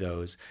see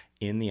those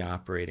in the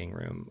operating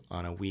room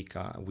on a week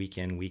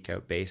in, week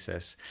out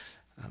basis,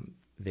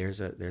 there's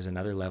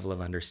another level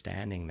of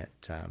understanding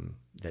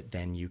that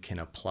then you can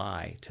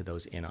apply to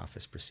those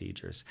in-office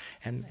procedures,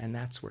 and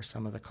that's where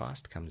some of the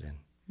cost comes in.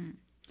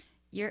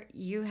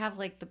 You have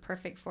like the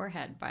perfect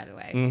forehead, by the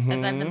way,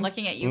 because I've been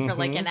looking at you for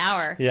like an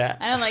hour. Yeah,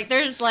 and I'm like,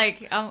 there's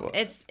like,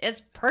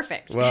 it's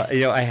perfect. Well,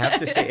 I have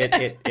to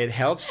say it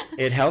helps.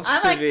 It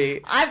helps be.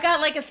 I've got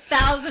like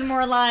 1,000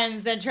 more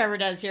lines than Trevor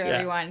does here,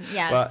 everyone.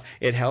 Yes. Well,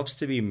 it helps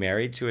to be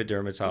married to a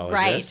dermatologist.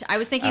 Right. I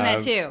was thinking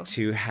that too.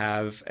 To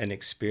have an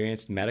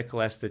experienced medical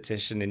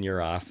esthetician in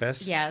your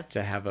office. Yes.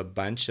 To have a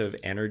bunch of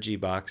energy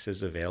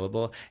boxes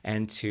available,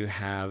 and to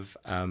have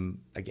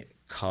again,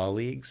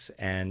 colleagues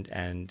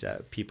and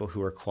people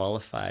who are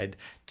qualified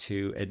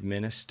to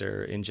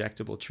administer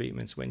injectable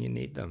treatments when you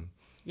need them.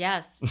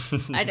 Yes,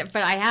 but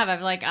I have.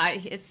 I'm like,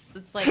 it's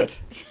like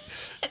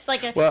it's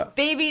like a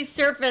baby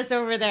surface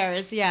over there.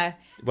 It's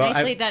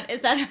nicely done.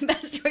 Is that the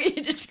best way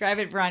to describe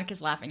it? Veronica's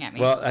laughing at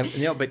me. Well,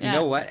 you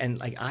know what? And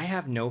like, I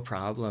have no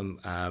problem.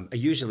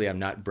 Usually, I'm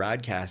not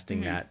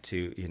broadcasting that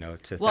to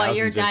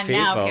thousands of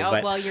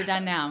people. Well, you're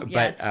done now.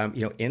 Yes. But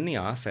in the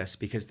office,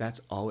 because that's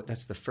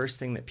the first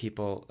thing that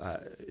people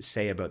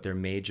say about their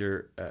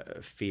major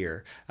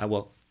fear.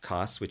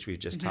 Costs, which we've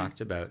just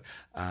talked about,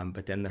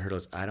 but then the hurdle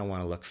is, I don't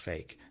want to look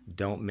fake.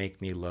 Don't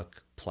make me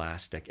look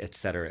plastic, et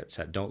cetera, et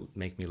cetera. Don't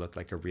make me look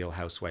like a real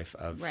housewife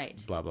of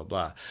blah, blah,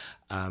 blah.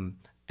 And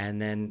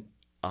then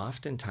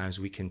oftentimes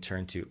we can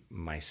turn to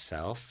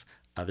myself,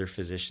 other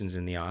physicians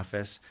in the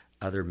office,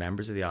 other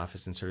members of the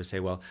office, and sort of say,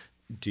 well,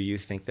 do you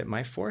think that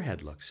my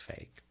forehead looks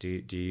fake?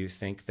 Do you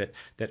think that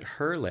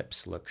her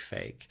lips look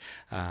fake?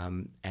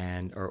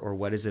 Or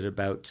what is it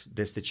about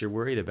this that you're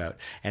worried about?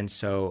 And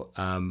so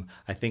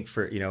I think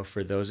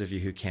for those of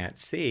you who can't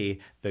see,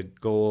 the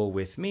goal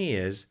with me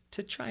is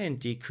to try and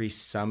decrease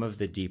some of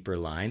the deeper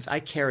lines. I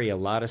carry a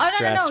lot of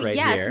stress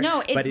here.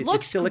 But it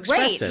looks still great.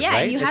 Expressive,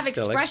 right? And you have it's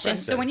expression.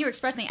 So when you were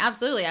expressing,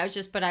 absolutely, I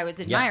was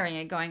admiring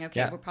it, going,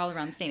 okay, we're probably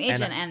around the same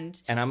age,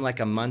 and I'm like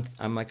a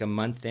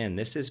month in.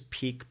 This is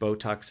peak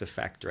Botox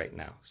effect right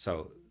now.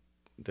 So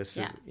this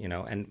is,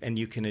 and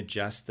you can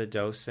adjust the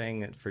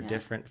dosing for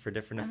different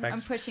effects.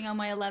 I'm pushing on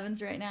my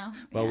 11s right now.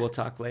 Well, we'll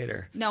talk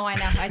later. No, I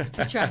know.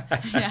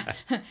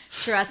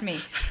 Trust me.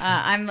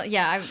 I'm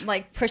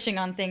like pushing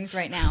on things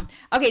right now.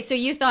 Okay, so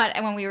you thought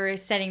when we were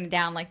setting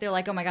down, like they're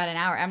like, oh my God, an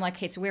hour. I'm like,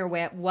 okay, so we're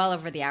well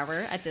over the hour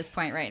at this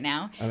point right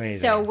now. Amazing.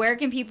 So where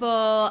can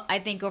people, I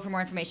think, go for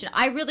more information?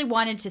 I really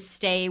wanted to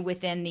stay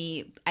within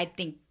the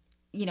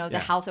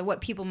health of what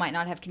people might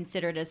not have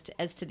considered as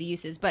to the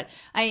uses. But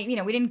we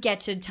didn't get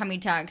to tummy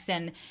tucks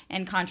and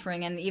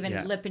contouring and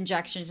even lip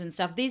injections and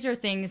stuff. These are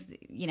things,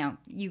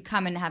 you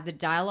come and have the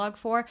dialogue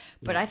for.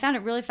 But I found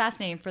it really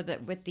fascinating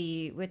with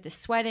the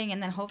sweating,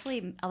 and then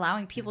hopefully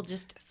allowing people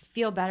just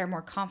feel better,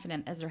 more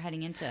confident as they're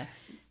heading into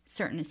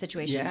certain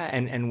situations. Yeah,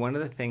 and one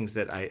of the things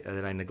that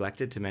I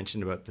neglected to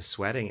mention about the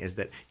sweating is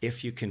that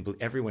if you can,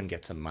 everyone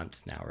gets a month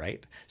now,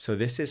 right? So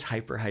this is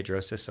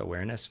Hyperhidrosis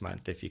Awareness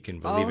Month, if you can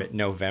believe it,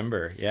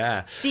 November.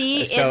 Yeah.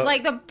 See, it's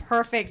like the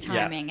perfect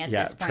timing at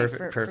this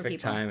point for people.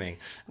 Timing.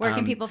 Where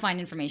can people find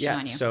information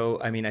on you?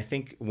 So, I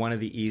think one of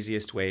the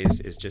easiest ways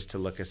is just to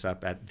look us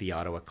up at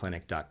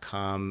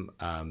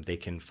theottawaclinic.com. They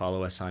can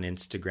follow us on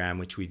Instagram,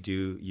 which we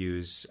do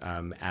use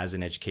as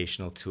an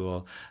educational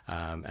tool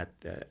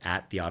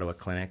at the Ottawa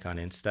Clinic on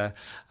Insta,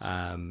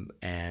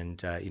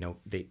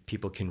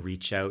 people can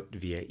reach out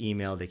via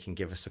email. They can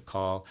give us a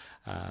call,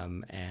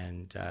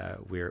 and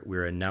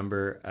we're a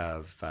number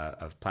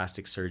of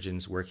plastic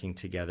surgeons working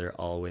together,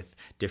 all with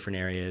different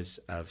areas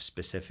of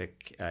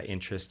specific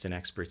interest and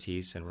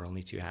expertise. And we're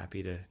only too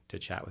happy to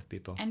chat with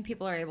people. And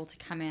people are able to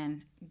come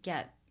in,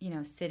 get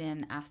sit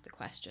in, ask the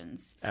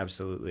questions.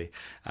 Absolutely.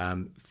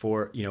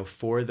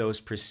 For those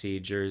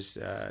procedures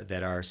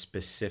that are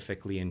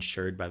specifically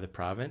insured by the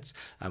province,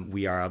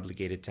 we are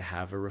obligated to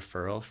have a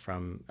referral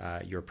from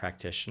your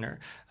practitioner.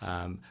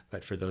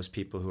 But for those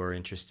people who are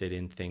interested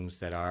in things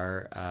that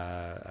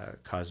are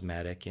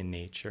cosmetic in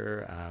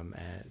nature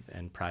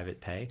and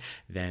private pay,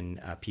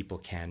 then people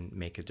can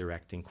make a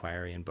direct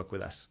inquiry and book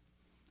with us.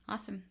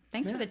 Awesome.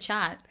 Thanks for the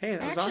chat. Hey,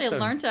 that was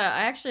awesome. awesome.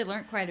 I actually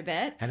learned quite a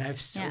bit. And I have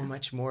so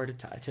much more to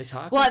talk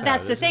about. Well,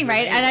 that's the thing,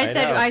 right? And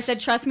I said,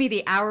 trust me,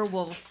 the hour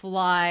will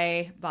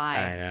fly by.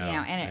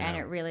 And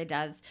it really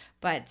does.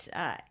 But,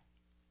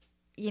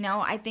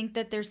 I think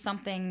that there's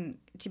something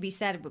to be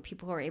said about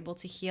people who are able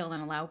to heal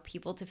and allow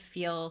people to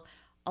feel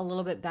a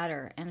little bit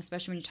better. And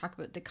especially when you talk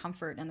about the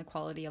comfort and the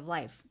quality of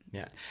life.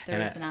 Yeah. There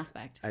is an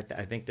aspect. I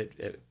think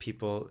that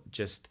people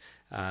just,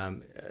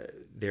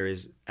 there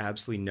is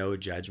absolutely no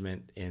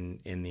judgment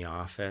in the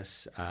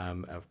office.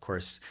 Of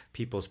course,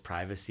 people's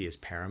privacy is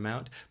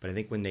paramount, but I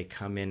think when they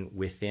come in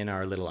within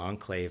our little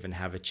enclave and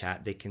have a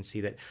chat, they can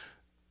see that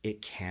it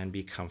can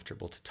be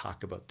comfortable to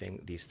talk about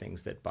these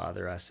things that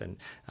bother us, and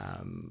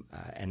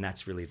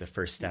that's really the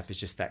first step, is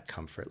just that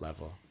comfort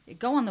level.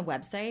 Go on the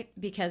website,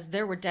 because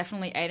there were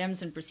definitely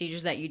items and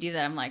procedures that you do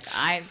that I'm like,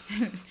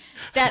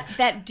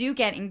 that do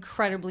get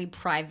incredibly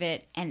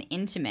private and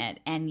intimate,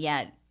 and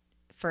yet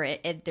for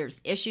it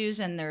there's issues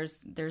and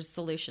there's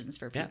solutions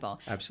for people.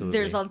 Yeah, absolutely.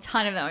 There's a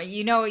ton of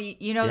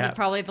them.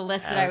 Probably the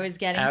list that I was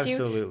getting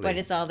to, but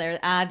it's all there.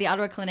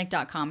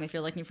 TheOttawaClinic.com if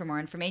you're looking for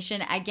more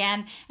information.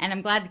 Again, and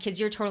I'm glad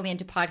because you're totally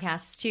into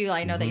podcasts too.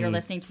 I know that you're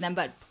listening to them,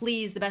 but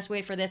please, the best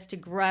way for this to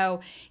grow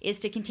is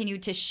to continue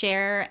to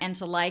share and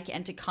to like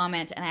and to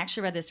comment. And I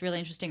actually read this really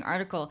interesting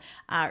article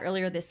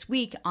earlier this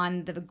week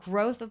on the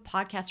growth of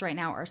podcasts right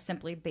now are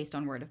simply based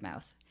on word of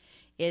mouth.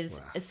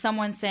 Is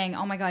someone saying,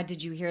 "Oh my God,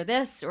 did you hear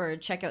this?" or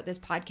 "Check out this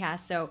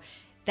podcast." So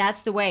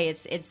that's the way.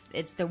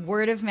 It's the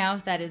word of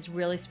mouth that is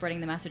really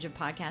spreading the message of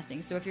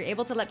podcasting. So if you're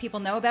able to let people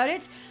know about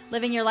it,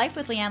 Living Your Life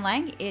with Leanne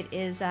Lang, it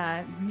is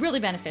really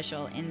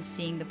beneficial in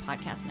seeing the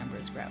podcast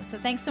numbers grow. So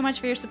thanks so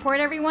much for your support,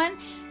 everyone.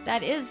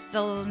 That is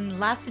the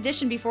last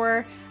edition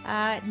before.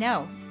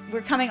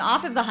 We're coming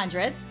off of the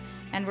 100th.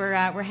 And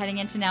we're heading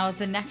into now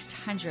the next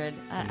 100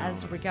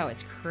 as we go.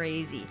 It's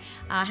crazy.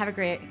 Have a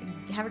great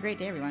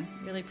day, everyone.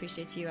 Really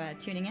appreciate you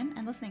tuning in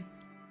and listening.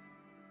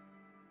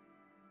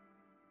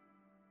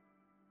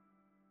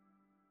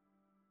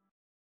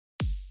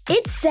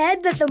 It's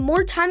said that the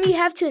more time you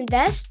have to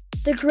invest,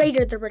 the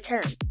greater the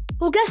return.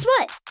 Well, guess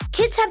what?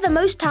 Kids have the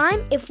most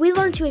time if we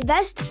learn to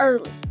invest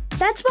early.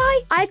 That's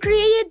why I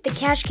created the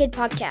Cash Kid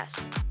podcast,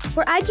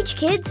 where I teach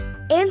kids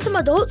and some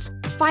adults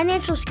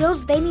financial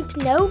skills they need to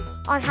know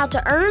on how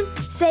to earn,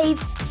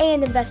 save,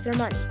 and invest their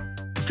money.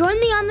 Join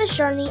me on this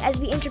journey as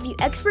we interview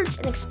experts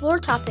and explore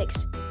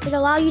topics that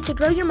allow you to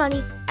grow your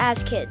money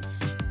as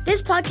kids.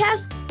 This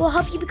podcast will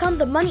help you become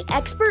the money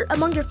expert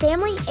among your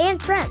family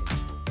and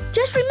friends.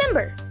 Just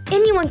remember,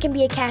 anyone can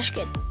be a cash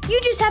kid.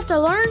 You just have to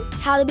learn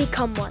how to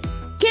become one.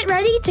 Get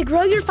ready to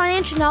grow your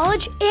financial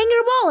knowledge and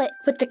your wallet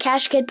with the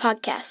Cash Kid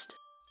podcast.